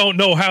I don't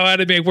know how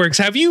anime works?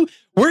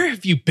 Where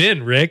have you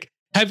been, Rick?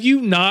 Have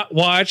you not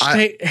watched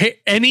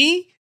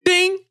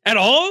anything at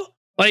all?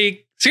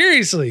 Like,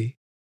 seriously.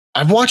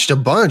 I've watched a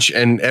bunch,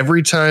 and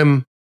every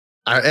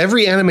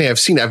anime I've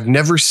seen, I've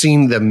never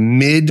seen the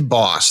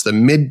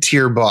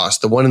mid-tier boss,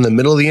 the one in the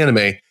middle of the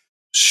anime,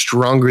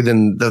 stronger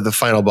than the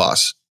final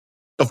boss.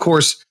 Of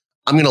course,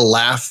 I'm going to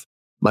laugh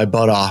my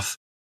butt off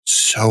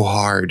so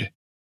hard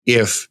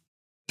if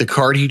the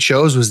card he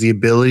chose was the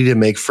ability to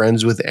make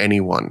friends with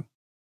anyone.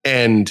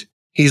 And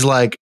he's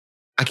like,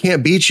 I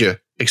can't beat you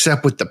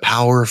except with the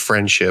power of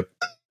friendship.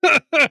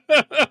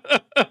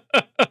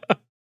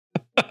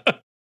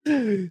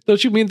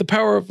 Don't you mean the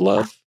power of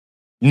love?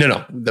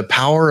 No, the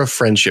power of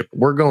friendship.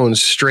 We're going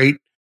straight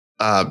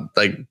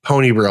like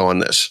pony bro on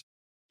this.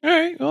 All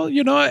right. Well,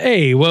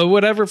 hey,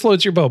 whatever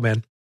floats your boat,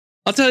 man.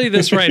 I'll tell you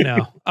this right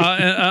now.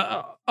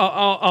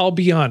 I'll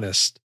be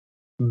honest.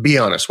 Be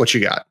honest. What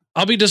you got?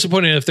 I'll be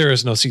disappointed if there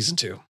is no season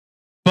 2.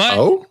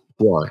 But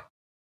why?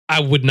 I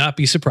would not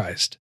be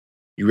surprised.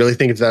 You really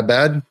think it's that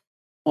bad?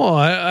 Well,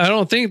 I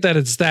don't think that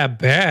it's that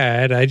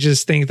bad. I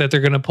just think that they're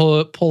going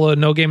to pull a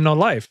No Game No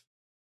Life.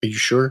 Are you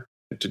sure?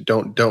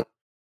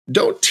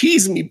 Don't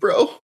tease me,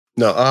 bro.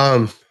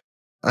 No,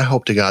 I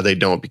hope to God they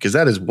don't, because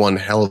that is one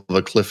hell of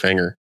a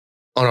cliffhanger.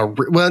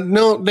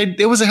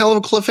 It was a hell of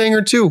a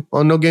cliffhanger too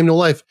on No Game No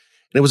Life,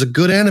 and it was a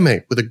good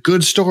anime with a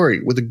good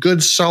story with a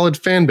good solid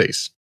fan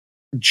base,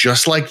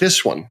 just like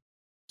this one.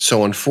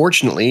 So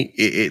unfortunately,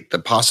 the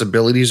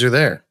possibilities are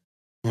there.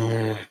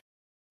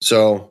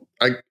 So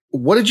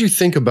what did you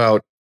think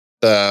about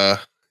the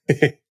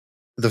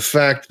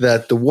fact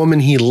that the woman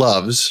he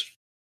loves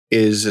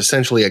is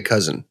essentially a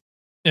cousin?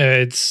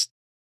 I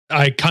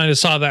kind of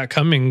saw that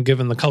coming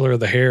given the color of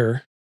the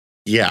hair.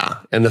 Yeah.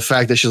 And the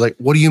fact that she's like,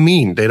 what do you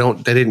mean? They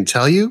didn't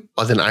tell you?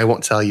 Well, then I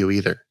won't tell you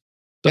either.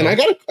 So, and I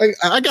got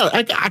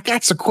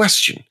a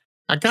question.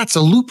 I got a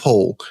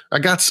loophole. I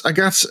got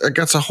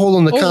a hole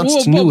in the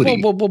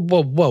continuity.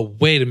 Whoa.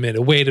 Wait a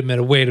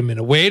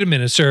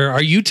minute, sir.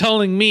 Are you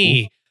telling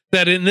me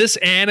that in this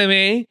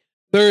anime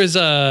there is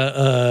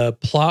a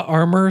plot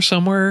armor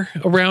somewhere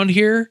around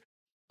here?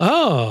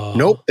 Oh.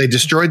 Nope. They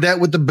destroyed that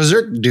with the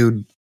Berserk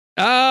dude.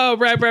 Oh,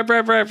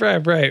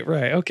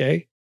 right.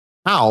 Okay.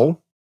 How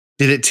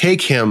did it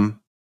take him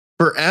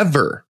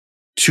forever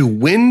to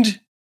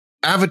wind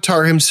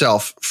Avatar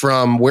himself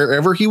from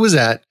wherever he was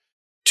at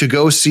to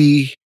go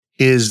see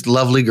his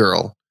lovely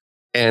girl?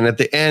 And at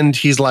the end,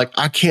 he's like,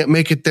 I can't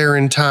make it there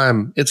in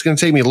time. It's going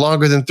to take me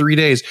longer than 3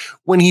 days,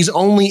 when he's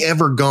only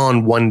ever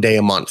gone 1 day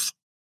a month.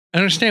 I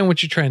understand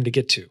what you're trying to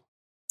get to.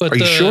 But are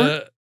you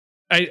sure?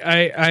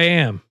 I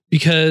am,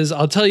 because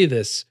I'll tell you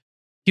this.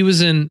 He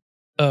was in,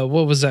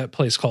 what was that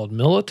place called?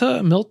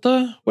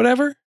 Milta,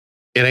 whatever?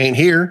 It ain't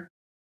here.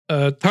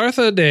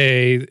 Tartha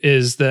Day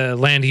is the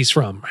land he's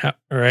from, all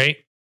right?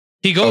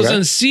 He goes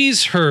and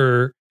sees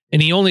her,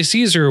 and he only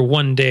sees her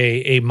 1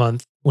 day a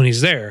month when he's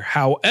there.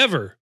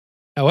 However,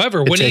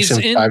 when he's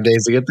in 5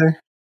 days to get there.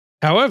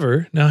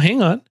 However, now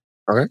hang on.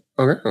 Okay.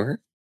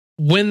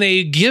 When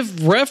they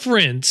give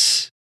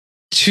reference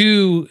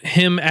to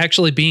him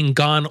actually being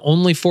gone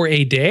only for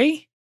a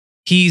day,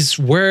 he's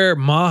where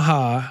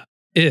Maha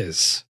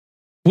is,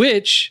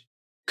 which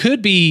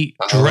could be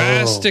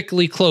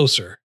drastically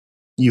closer.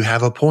 You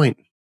have a point.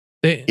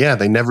 They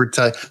never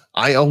tell.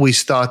 I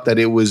always thought that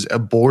it was a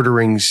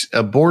bordering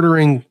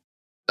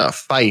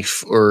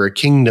fief or a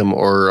kingdom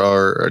or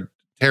a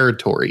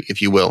territory,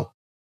 if you will.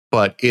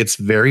 But it's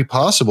very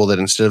possible that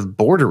instead of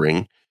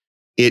bordering,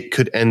 it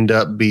could end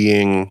up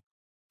being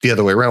the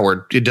other way around,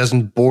 where it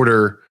doesn't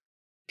border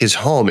his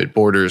home, it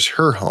borders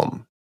her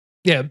home.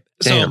 Yeah.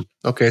 Damn.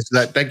 Okay,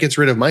 so that gets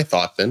rid of my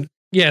thought then.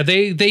 Yeah,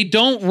 they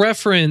don't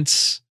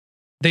reference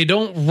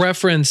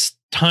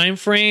time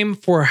frame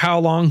for how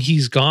long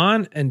he's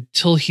gone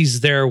until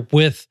he's there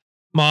with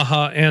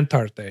Maha and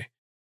Tarte,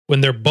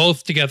 when they're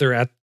both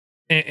together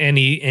and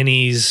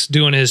he's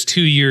doing his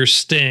 2-year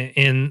stint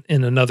in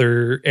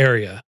another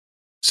area.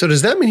 So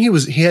does that mean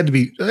he had to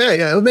be?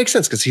 Yeah, it makes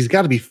sense, because he's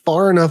got to be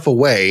far enough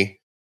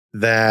away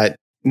that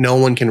no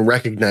one can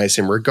recognize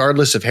him,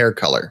 regardless of hair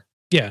color.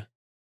 Yeah,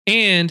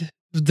 and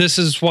this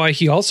is why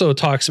he also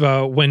talks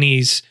about when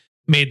he's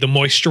made the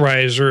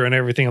moisturizer and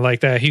everything like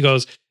that. He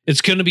goes,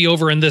 it's going to be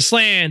over in this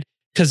land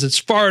because it's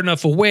far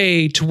enough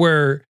away to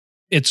where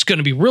it's going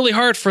to be really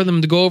hard for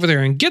them to go over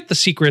there and get the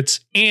secrets.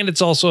 And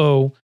it's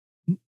also,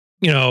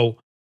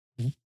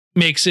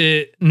 makes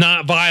it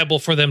not viable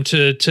for them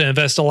to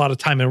invest a lot of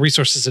time and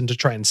resources into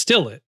try and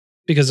steal it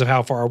because of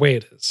how far away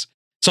it is.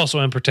 It's also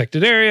in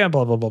protected area,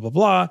 blah, blah, blah, blah,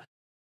 blah.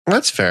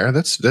 That's fair.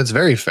 That's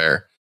very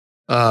fair.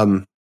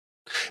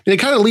 It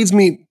kind of leads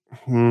me,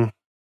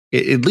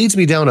 it leads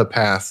me down a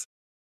path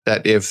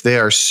that if they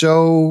are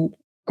so,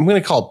 I'm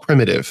going to call it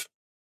primitive,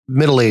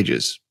 Middle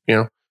Ages,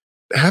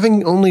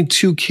 having only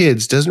 2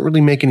 kids doesn't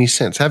really make any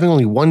sense. Having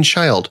only 1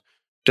 child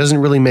doesn't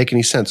really make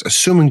any sense,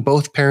 assuming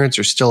both parents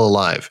are still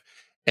alive.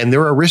 And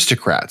they're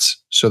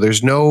aristocrats, so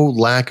there's no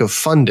lack of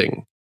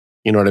funding.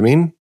 You know what I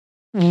mean?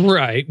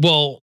 Right.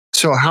 Well,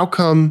 so how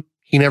come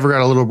he never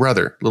got a little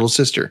brother, little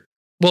sister?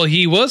 Well,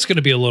 he was going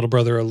to be a little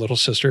brother or little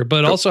sister,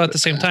 but also at the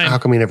same time, how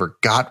come he never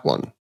got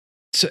one?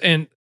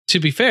 And to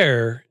be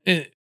fair,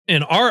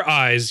 in our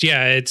eyes,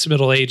 yeah, it's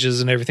Middle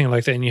Ages and everything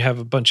like that, and you have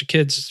a bunch of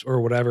kids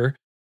or whatever,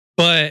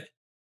 but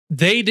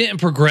they didn't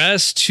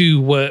progress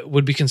to what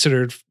would be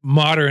considered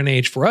modern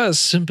age for us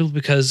simply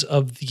because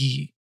of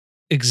the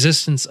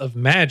existence of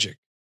magic.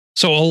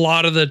 So a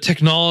lot of the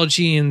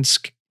technology and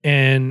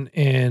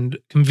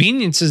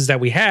conveniences that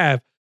we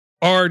have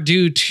are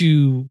due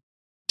to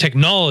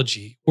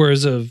technology,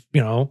 whereas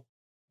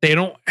they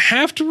don't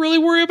have to really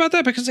worry about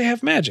that because they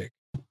have magic.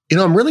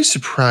 I'm really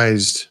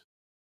surprised.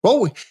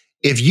 Well,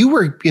 if you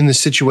were in the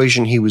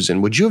situation he was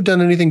in, would you have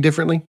done anything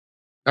differently?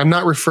 I'm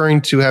not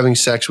referring to having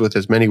sex with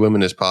as many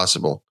women as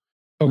possible.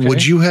 Okay.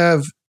 Would you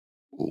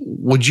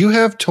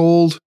have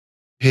told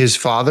his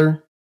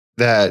father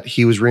that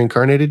he was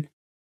reincarnated?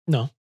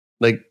 No.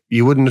 Like,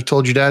 you wouldn't have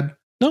told your dad?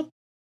 No.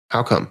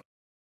 How come?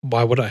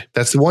 Why would I?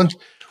 That's the one.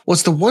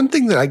 What's the one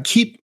thing that I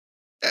keep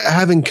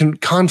having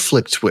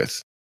conflicts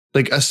with?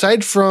 Like,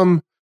 aside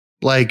from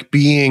like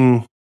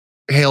being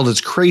hailed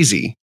as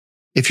crazy.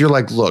 If you're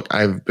like, look,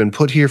 I've been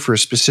put here for a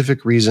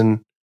specific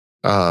reason.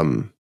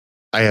 I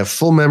have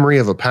full memory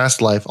of a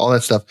past life, all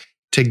that stuff,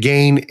 to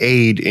gain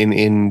aid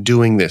in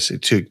doing this,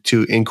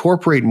 to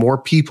incorporate more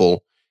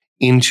people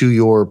into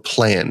your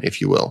plan,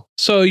 if you will.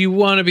 So you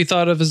want to be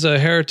thought of as a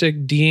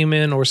heretic,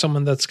 demon, or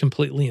someone that's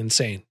completely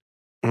insane?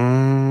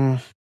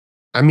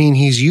 I mean,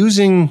 he's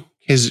using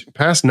his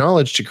past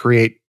knowledge to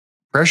create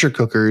pressure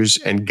cookers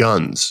and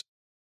guns.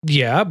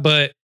 Yeah,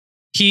 but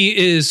he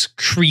is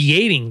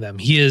creating them.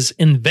 He is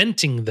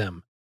inventing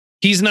them.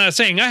 He's not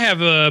saying, I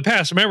have a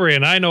past memory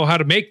and I know how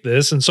to make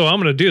this, and so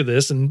I'm going to do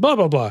this and blah,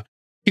 blah, blah.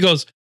 He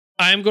goes,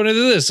 I'm going to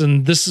do this,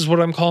 and this is what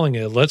I'm calling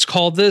it. Let's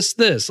call this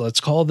this. Let's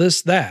call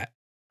this that.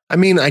 I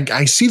mean,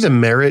 I see the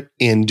merit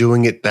in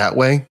doing it that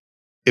way.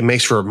 It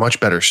makes for a much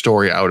better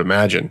story, I would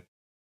imagine.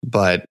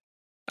 But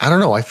I don't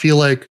know. I feel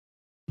like,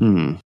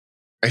 there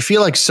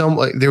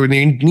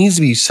needs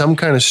to be some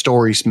kind of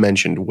stories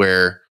mentioned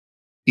where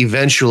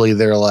eventually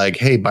they're like,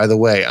 hey, by the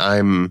way,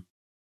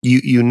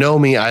 you know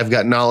me, I've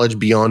got knowledge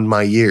beyond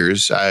my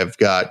years. I've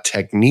got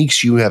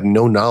techniques you have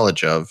no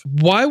knowledge of.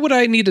 Why would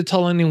I need to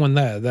tell anyone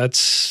that?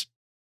 That's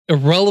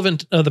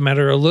irrelevant of the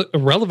matter,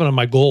 irrelevant of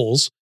my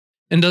goals,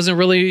 and doesn't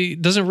really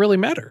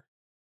matter.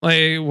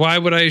 Like, why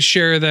would I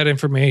share that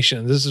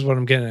information? This is what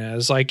I'm getting at.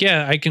 It's like,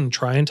 yeah, I can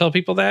try and tell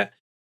people that,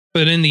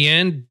 but in the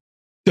end,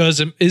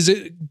 is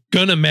it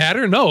gonna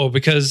matter? No,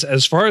 because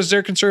as far as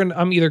they're concerned,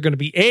 I'm either going to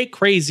be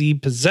crazy,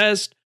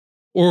 possessed,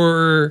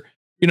 or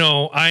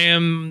I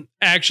am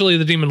actually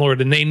the demon lord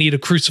and they need to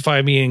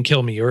crucify me and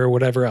kill me or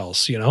whatever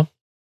else,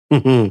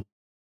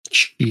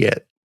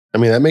 Shit. I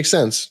mean, that makes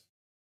sense.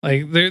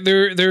 Like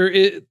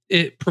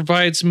it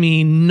provides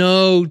me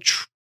no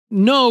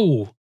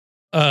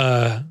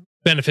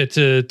benefit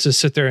to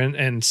sit there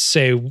and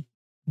say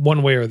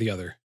one way or the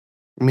other.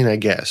 I mean, I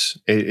guess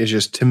it's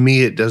just, to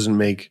me,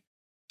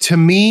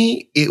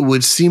 it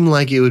would seem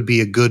like it would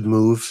be a good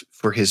move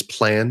for his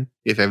plan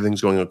if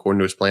everything's going according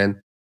to his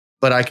plan.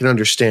 But I can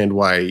understand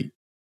why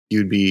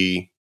you'd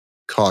be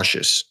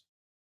cautious.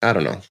 I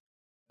don't know.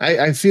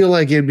 I feel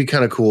like it'd be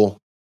kind of cool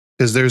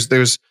because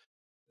there's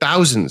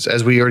thousands,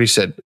 as we already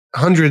said,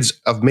 hundreds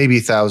of maybe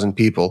 1,000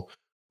 people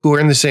who are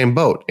in the same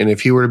boat. And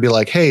if he were to be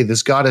like, hey,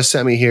 this goddess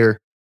sent me here,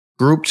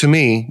 group to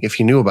me, if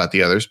he knew about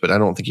the others, but I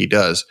don't think he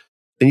does,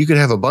 then you could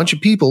have a bunch of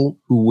people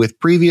who, with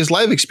previous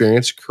life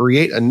experience,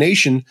 create a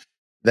nation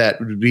that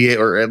would be,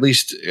 or at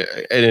least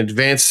an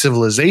advanced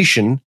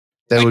civilization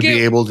that would be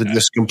able to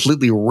just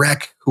completely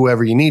wreck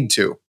whoever you need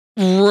to.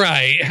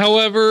 Right.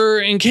 However,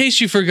 in case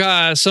you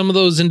forgot, some of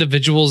those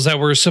individuals that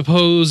were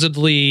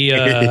supposedly,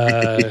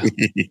 there.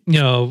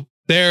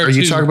 Are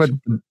you talking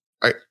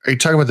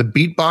about the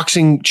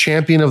beatboxing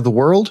champion of the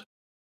world?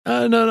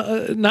 No,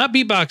 not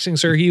beatboxing,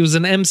 sir. He was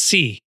an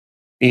MC.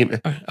 Okay.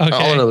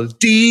 Oh no,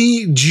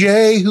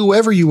 DJ,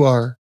 whoever you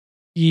are.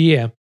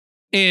 Yeah,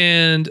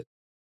 and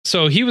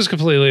so he was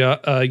completely,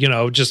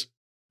 just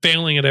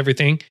failing at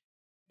everything.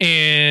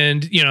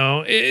 And,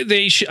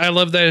 I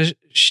love that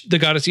the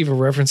goddess Eva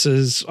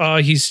references,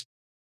 he's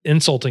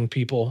insulting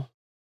people.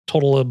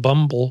 Total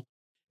bumble.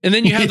 And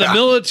then you have the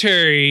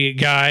military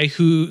guy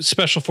who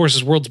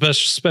world's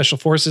best special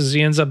forces.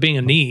 He ends up being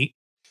a NEET.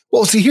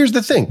 Well, see, here's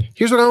the thing.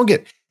 Here's what I don't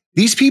get.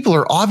 These people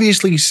are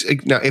obviously,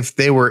 now, if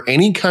they were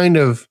any kind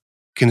of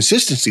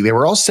consistency, they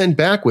were all sent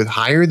back with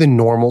higher than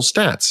normal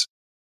stats.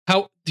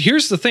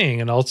 Here's the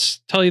thing, and I'll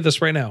tell you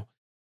this right now.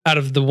 Out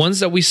of the ones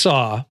that we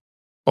saw,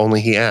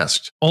 only he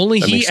asked. Only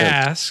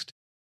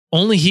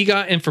he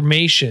got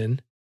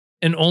information,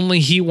 and only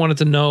he wanted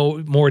to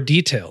know more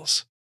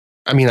details.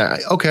 I mean,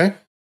 okay.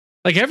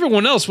 Like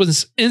everyone else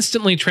was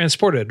instantly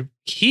transported.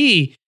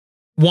 He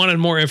wanted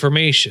more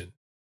information,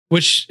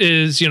 which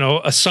is,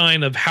 a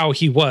sign of how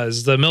he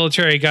was. The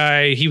military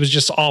guy, he was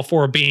just all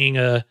for being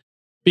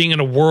in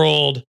a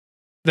world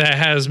that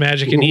has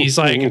magic, and he's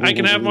like, I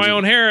can have my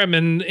own harem,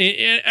 and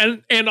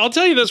I'll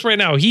tell you this right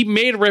now. He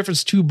made a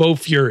reference to Bo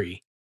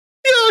Fury.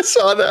 Yeah, I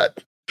saw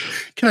that.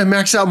 Can I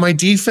max out my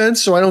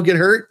defense so I don't get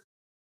hurt?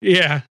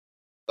 Yeah.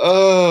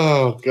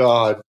 Oh,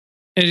 God.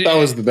 That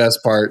was the best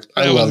part.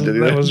 I loved it.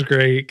 That was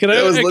great. Can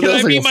I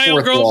meet my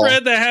own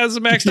girlfriend that has a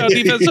maxed out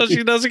defense so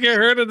she doesn't get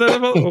hurt? And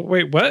then,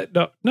 wait, what?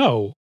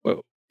 No. Yeah.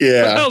 What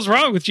the hell's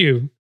wrong with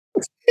you?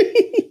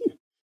 It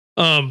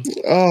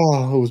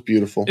was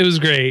beautiful. It was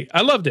great.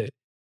 I loved it.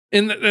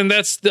 And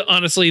that's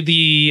honestly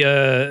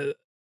the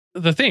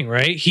thing,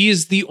 right? He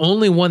is the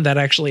only one that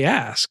actually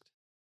asked.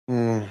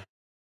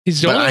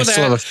 He's the only one I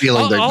still have a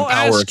feeling the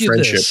power of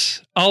friendship.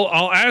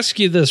 I'll ask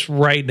you this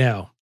right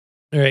now.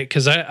 All right,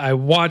 because I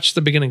watched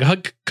the beginning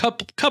a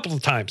couple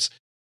of times.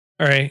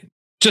 All right,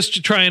 just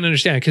to try and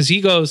understand. Because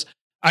he goes,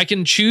 I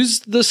can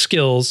choose the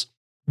skills,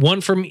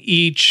 one from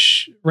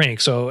each rank.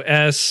 So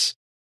S,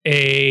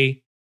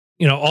 A,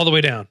 all the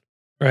way down,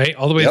 right?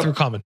 All the way through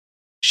common.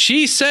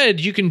 She said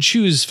you can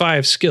choose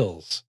 5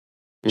 skills.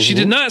 Mm-hmm. She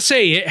did not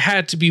say it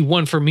had to be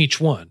one from each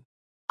one.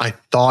 I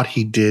thought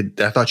he did.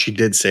 I thought she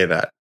did say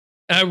that.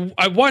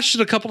 I watched it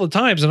a couple of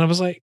times and I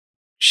was like,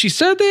 she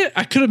said that?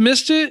 I could have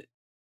missed it.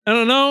 I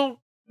don't know.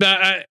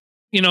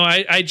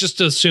 I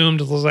just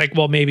assumed it was like,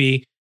 well,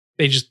 maybe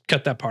they just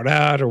cut that part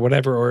out or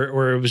whatever,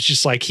 or it was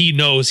just like he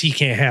knows he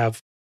can't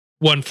have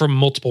one from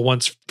multiple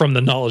ones from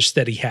the knowledge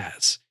that he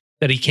has,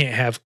 that he can't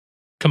have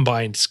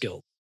combined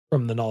skills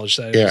from the knowledge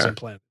that is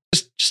implanted.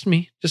 Just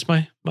me, just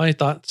my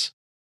thoughts.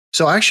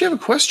 So I actually have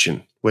a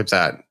question with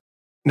that.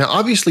 Now,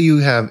 obviously, you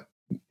have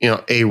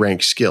A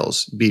rank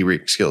skills, B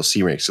rank skills,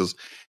 C rank skills.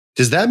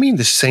 Does that mean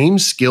the same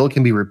skill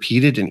can be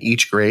repeated in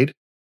each grade?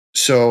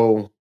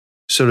 So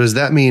does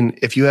that mean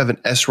if you have an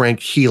S rank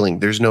healing,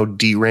 there's no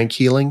D rank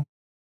healing?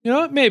 You know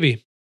what?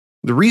 Maybe.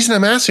 The reason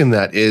I'm asking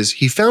that is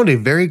he found a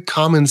very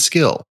common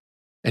skill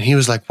and he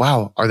was like,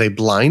 wow, are they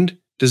blind?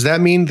 Does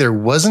that mean there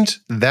wasn't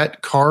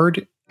that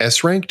card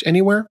S ranked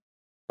anywhere?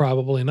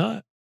 Probably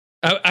not.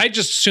 I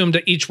just assumed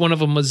that each one of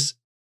them was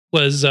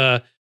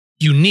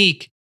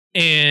unique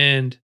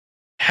and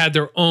had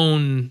their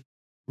own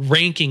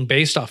ranking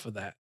based off of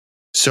that.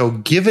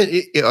 So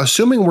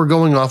assuming we're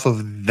going off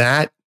of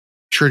that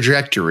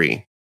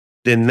trajectory,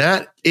 then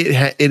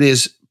it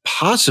is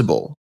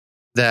possible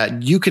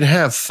that you can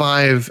have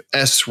 5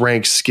 S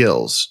rank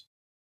skills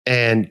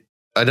and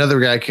another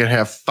guy can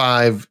have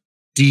 5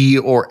 D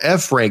or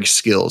F rank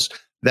skills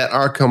that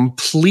are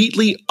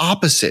completely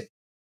opposite.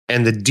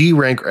 And the D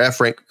rank or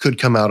F rank could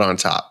come out on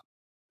top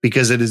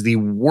because it is the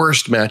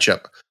worst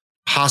matchup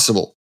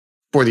possible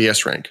for the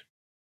S rank.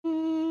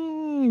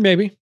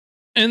 Maybe.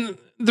 And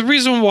the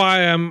reason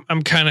why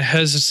I'm kind of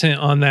hesitant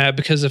on that,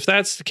 because if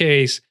that's the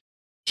case,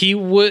 he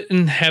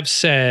wouldn't have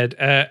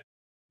said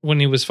when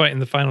he was fighting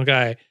the final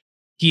guy,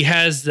 he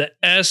has the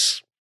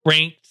S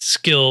ranked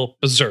skill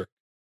Berserk.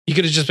 He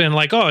could have just been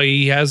like, oh,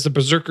 he has the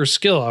Berserker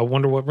skill. I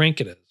wonder what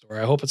rank it is. Or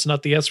I hope it's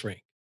not the S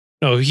rank.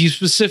 No, he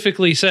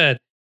specifically said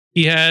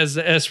he has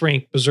the S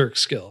rank Berserk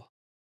skill.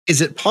 Is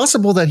it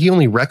possible that he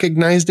only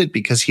recognized it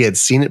because he had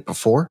seen it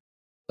before?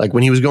 Like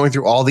when he was going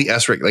through all the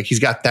S rank, like he's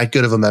got that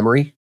good of a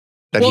memory?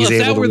 Well, if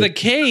that were the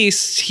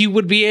case, he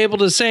would be able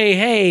to say,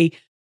 hey,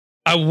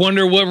 I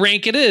wonder what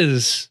rank it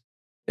is.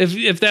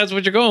 If that's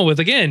what you're going with.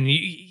 Again,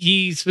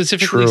 he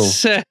specifically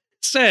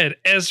said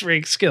S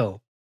rank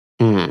skill.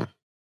 Well,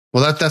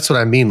 that's what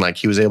I mean. Like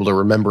he was able to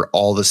remember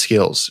all the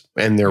skills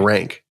and their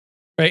rank.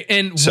 Right.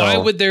 And why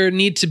would there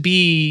need to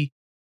be,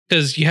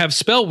 because you have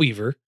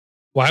Spellweaver.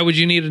 Why would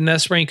you need an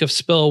S rank of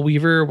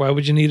Spellweaver? Why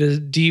would you need a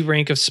D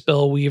rank of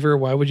Spellweaver?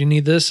 Why would you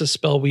need this as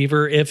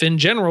Spellweaver? If in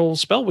general,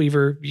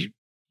 Spellweaver, you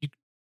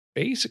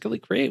basically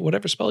create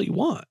whatever spell you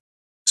want.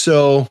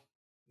 So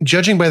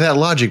judging by that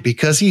logic,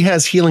 because he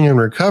has healing and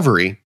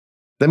recovery,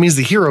 that means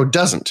the hero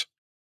doesn't.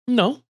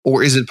 No.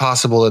 Or is it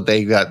possible that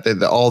they got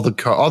all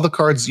the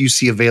cards you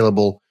see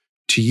available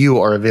to you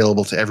are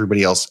available to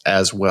everybody else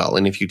as well?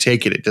 And if you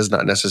take it, it does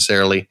not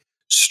necessarily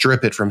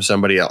strip it from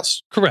somebody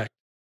else. Correct.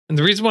 And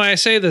the reason why I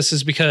say this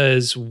is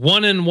because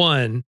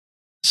 1-in-1,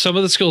 some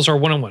of the skills are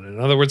 1-in-1. In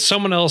other words,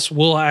 someone else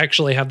will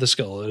actually have the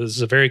skill. It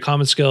is a very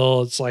common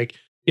skill. It's like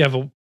you have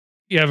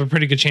a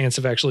pretty good chance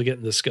of actually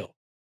getting this skill.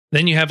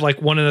 Then you have like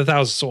 1 in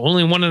 1,000. So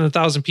only 1 in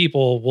 1,000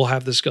 people will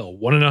have this skill.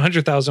 1 in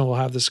 100,000 will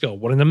have this skill.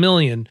 1 in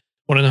 1,000,000,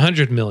 1 in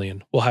 100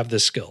 million will have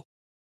this skill.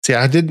 See,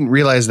 I didn't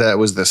realize that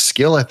was the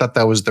skill. I thought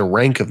that was the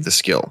rank of the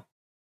skill.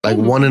 Like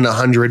 1 in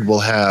 100 will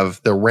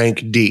have the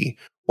rank D.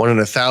 1 in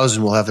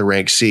 1,000 will have the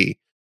rank C.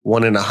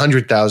 1 in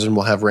 100,000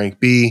 will have rank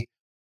B,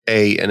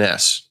 A, and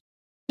S.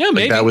 Yeah,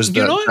 maybe. That was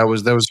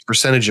the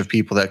percentage of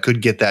people that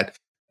could get that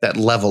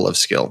level of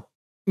skill.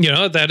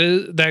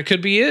 That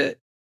could be it.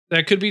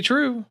 That could be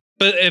true.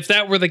 But if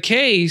that were the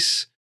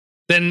case,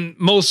 then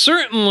most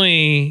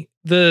certainly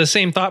the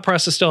same thought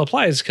process still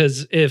applies,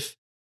 because if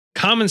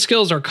common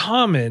skills are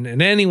common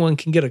and anyone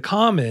can get a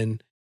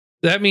common,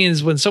 that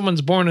means when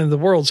someone's born into the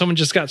world, someone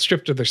just got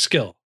stripped of their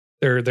skill,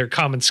 their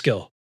common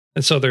skill.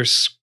 And so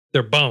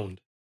they're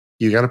boned.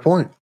 You got a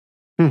point.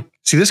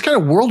 See, this kind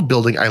of world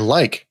building I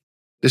like.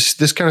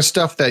 This kind of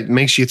stuff that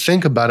makes you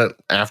think about it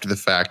after the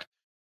fact.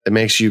 That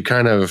makes you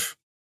kind of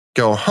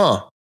go,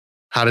 how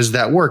does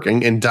that work?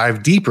 And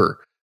dive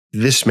deeper.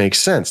 This makes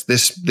sense.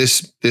 This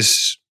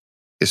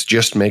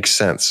just makes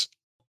sense.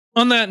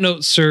 On that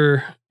note,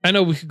 sir, I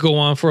know we could go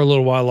on for a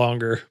little while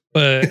longer,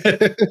 but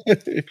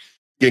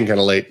getting kind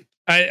of late.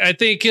 I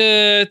think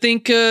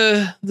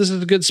this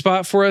is a good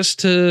spot for us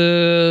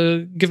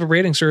to give a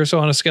rating, sir. So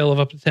on a scale of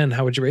up to 10,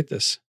 how would you rate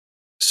this?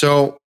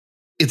 So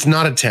it's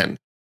not a 10.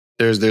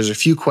 There's a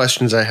few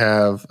questions I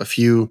have, a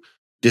few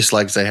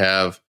dislikes I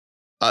have.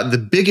 The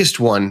biggest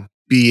one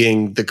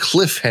being the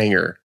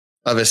cliffhanger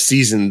of a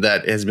season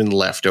that has been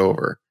left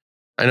over.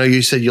 I know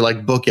you said you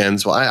like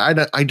bookends. Well,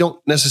 I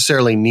don't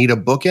necessarily need a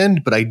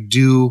bookend, but I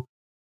do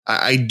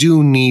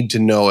need to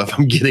know if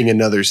I'm getting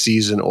another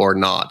season or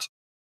not.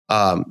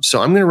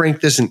 So I'm going to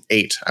rank this an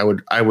 8.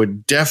 I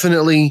would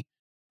definitely,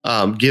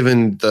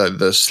 given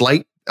the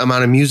slight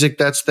amount of music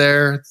that's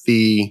there,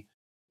 the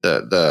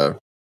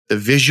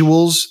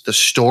visuals, the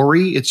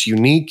story, it's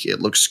unique, it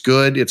looks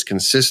good, it's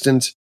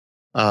consistent.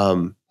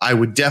 I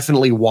would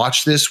definitely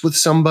watch this with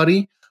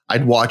somebody.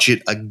 I'd watch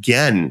it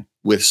again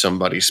with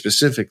somebody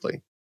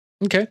specifically.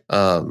 Okay.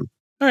 All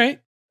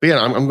right. But yeah,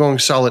 I'm going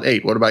solid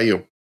 8. What about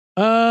you?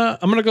 I'm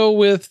gonna go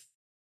with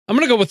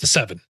the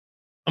 7.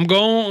 I'm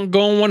going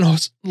one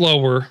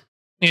lower,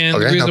 and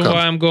Okay, the reason how come?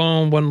 why I'm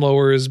going one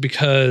lower is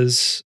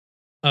because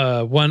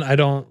one, I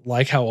don't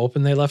like how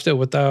open they left it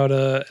without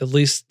at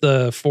least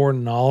the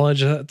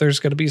foreknowledge that there's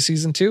going to be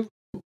season 2,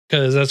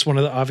 because that's one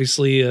of the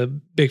obviously a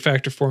big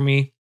factor for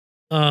me.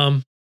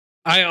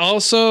 I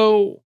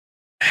also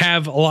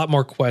have a lot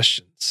more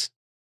questions.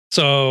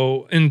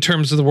 So in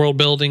terms of the world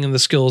building and the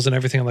skills and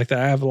everything like that,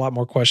 I have a lot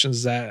more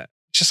questions that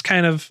just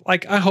kind of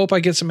like, I hope I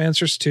get some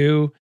answers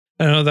to.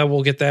 I know that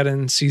we'll get that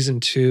in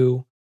season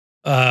 2.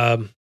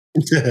 God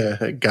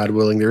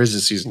willing, there is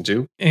a season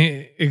 2.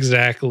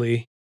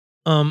 Exactly.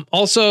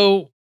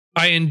 Also,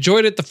 I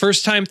enjoyed it the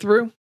first time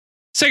through.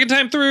 Second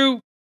time through,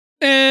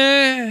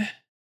 I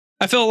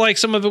felt like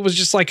some of it was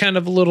just like kind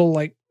of a little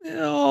like,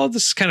 oh,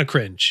 this is kind of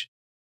cringe.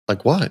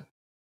 Like what?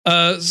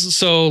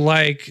 So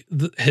like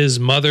his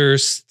mother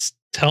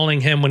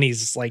telling him when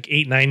he's like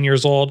 8-9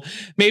 years old,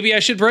 maybe I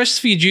should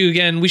breastfeed you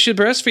again. We should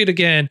breastfeed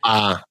again.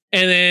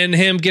 And then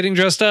him getting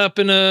dressed up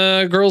in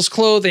a girl's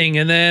clothing,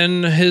 and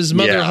then his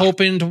mother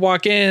hoping to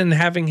walk in,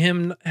 having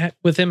him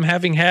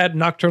having had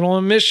nocturnal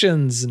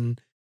emissions,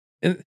 and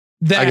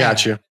that. I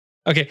got you.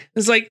 Okay,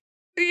 it's like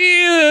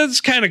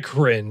it's kind of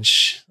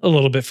cringe a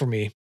little bit for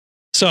me.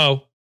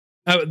 So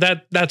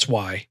that's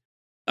why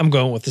I'm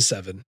going with the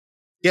 7.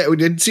 Yeah,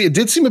 it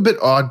did seem a bit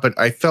odd, but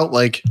I felt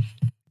like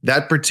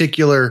that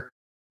particular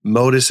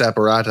modus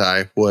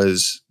operandi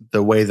was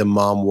the way the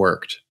mom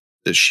worked.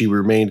 That she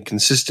remained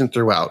consistent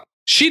throughout.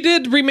 She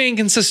did remain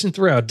consistent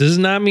throughout. Does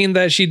not mean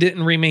that she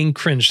didn't remain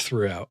cringe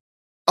throughout.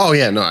 Oh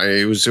yeah, no,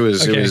 it was a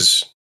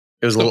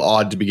little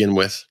odd to begin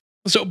with.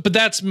 So, but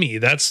that's me.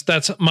 That's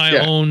my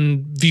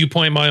own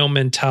viewpoint, my own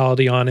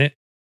mentality on it.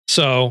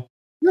 So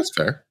that's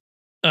fair.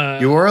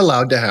 You are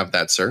allowed to have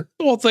that, sir.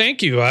 Well,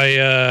 thank you.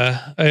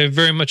 I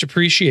very much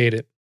appreciate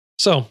it.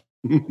 So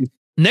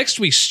next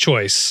week's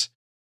choice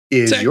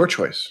is your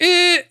choice.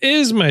 It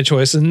is my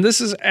choice. And this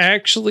is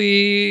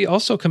actually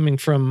also coming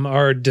from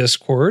our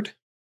Discord.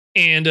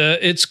 And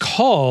it's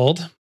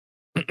called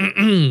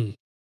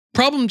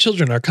Problem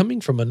Children Are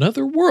Coming from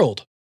Another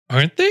World,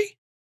 aren't they?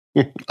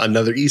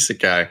 Another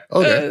isekai.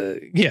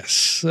 Okay.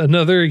 Yes,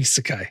 another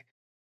isekai.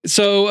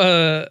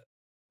 So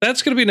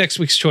that's going to be next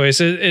week's choice.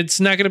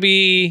 It's not going to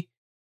be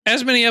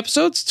as many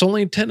episodes. It's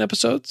only 10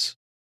 episodes.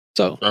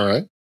 So, all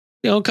right.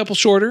 A couple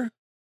shorter.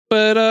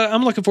 But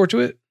I'm looking forward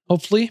to it.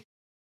 Hopefully.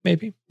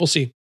 Maybe. We'll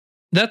see.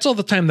 That's all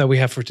the time that we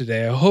have for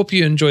today. I hope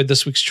you enjoyed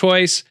this week's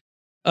choice.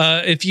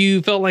 If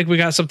you felt like we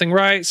got something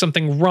right,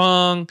 something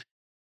wrong,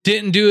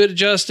 didn't do it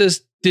justice,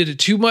 did it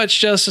too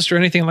much justice or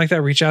anything like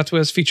that, reach out to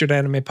us,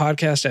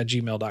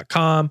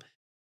 featuredanimepodcast@gmail.com,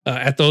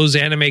 at those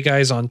anime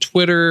guys on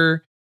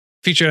Twitter,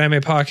 Featured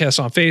Anime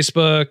Podcast on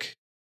Facebook,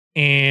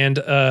 and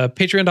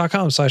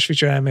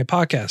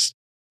patreon.com/featuredanimepodcast.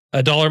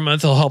 $1 a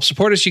month will help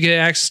support us. You get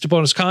access to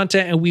bonus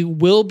content, and we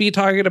will be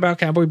talking about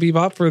Cowboy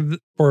Bebop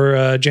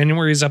for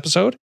January's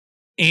episode.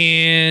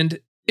 And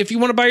if you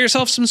want to buy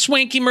yourself some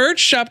swanky merch,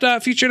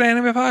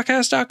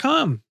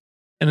 shop.featuredanimepodcast.com.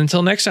 And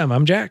until next time,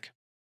 I'm Jack.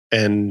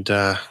 And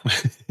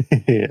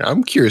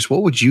I'm curious,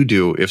 what would you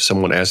do if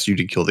someone asked you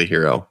to kill the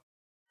hero?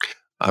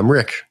 I'm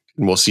Rick,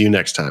 and we'll see you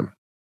next time.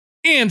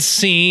 And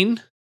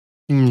scene.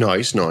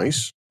 Nice. All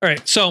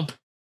right, so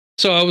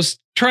I was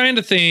trying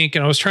to think,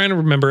 and I was trying to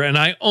remember, and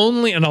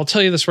I'll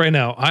tell you this right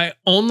now, I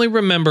only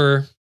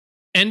remember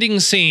ending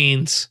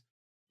scenes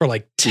for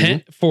like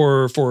 10,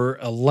 for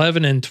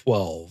 11 and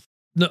 12.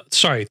 No,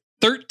 sorry,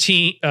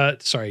 13,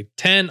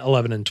 10,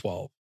 11, and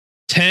 12.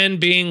 10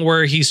 being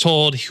where he's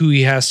told who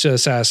he has to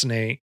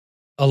assassinate.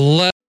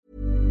 11.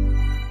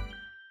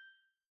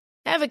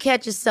 Ever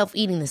catch yourself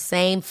eating the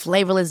same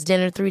flavorless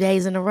dinner 3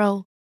 days in a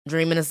row?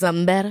 Dreaming of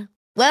something better?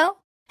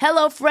 Well,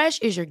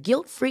 HelloFresh is your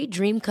guilt-free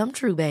dream come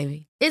true,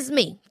 baby. It's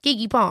me,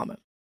 Keke Palmer.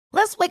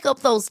 Let's wake up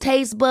those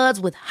taste buds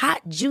with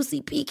hot,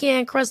 juicy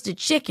pecan-crusted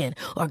chicken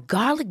or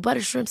garlic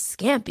butter shrimp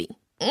scampi.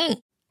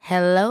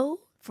 Hello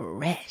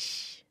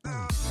Fresh.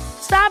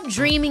 Stop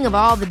dreaming of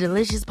all the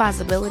delicious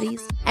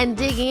possibilities and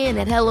dig in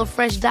at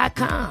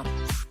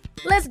HelloFresh.com.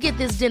 Let's get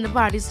this dinner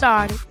party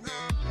started.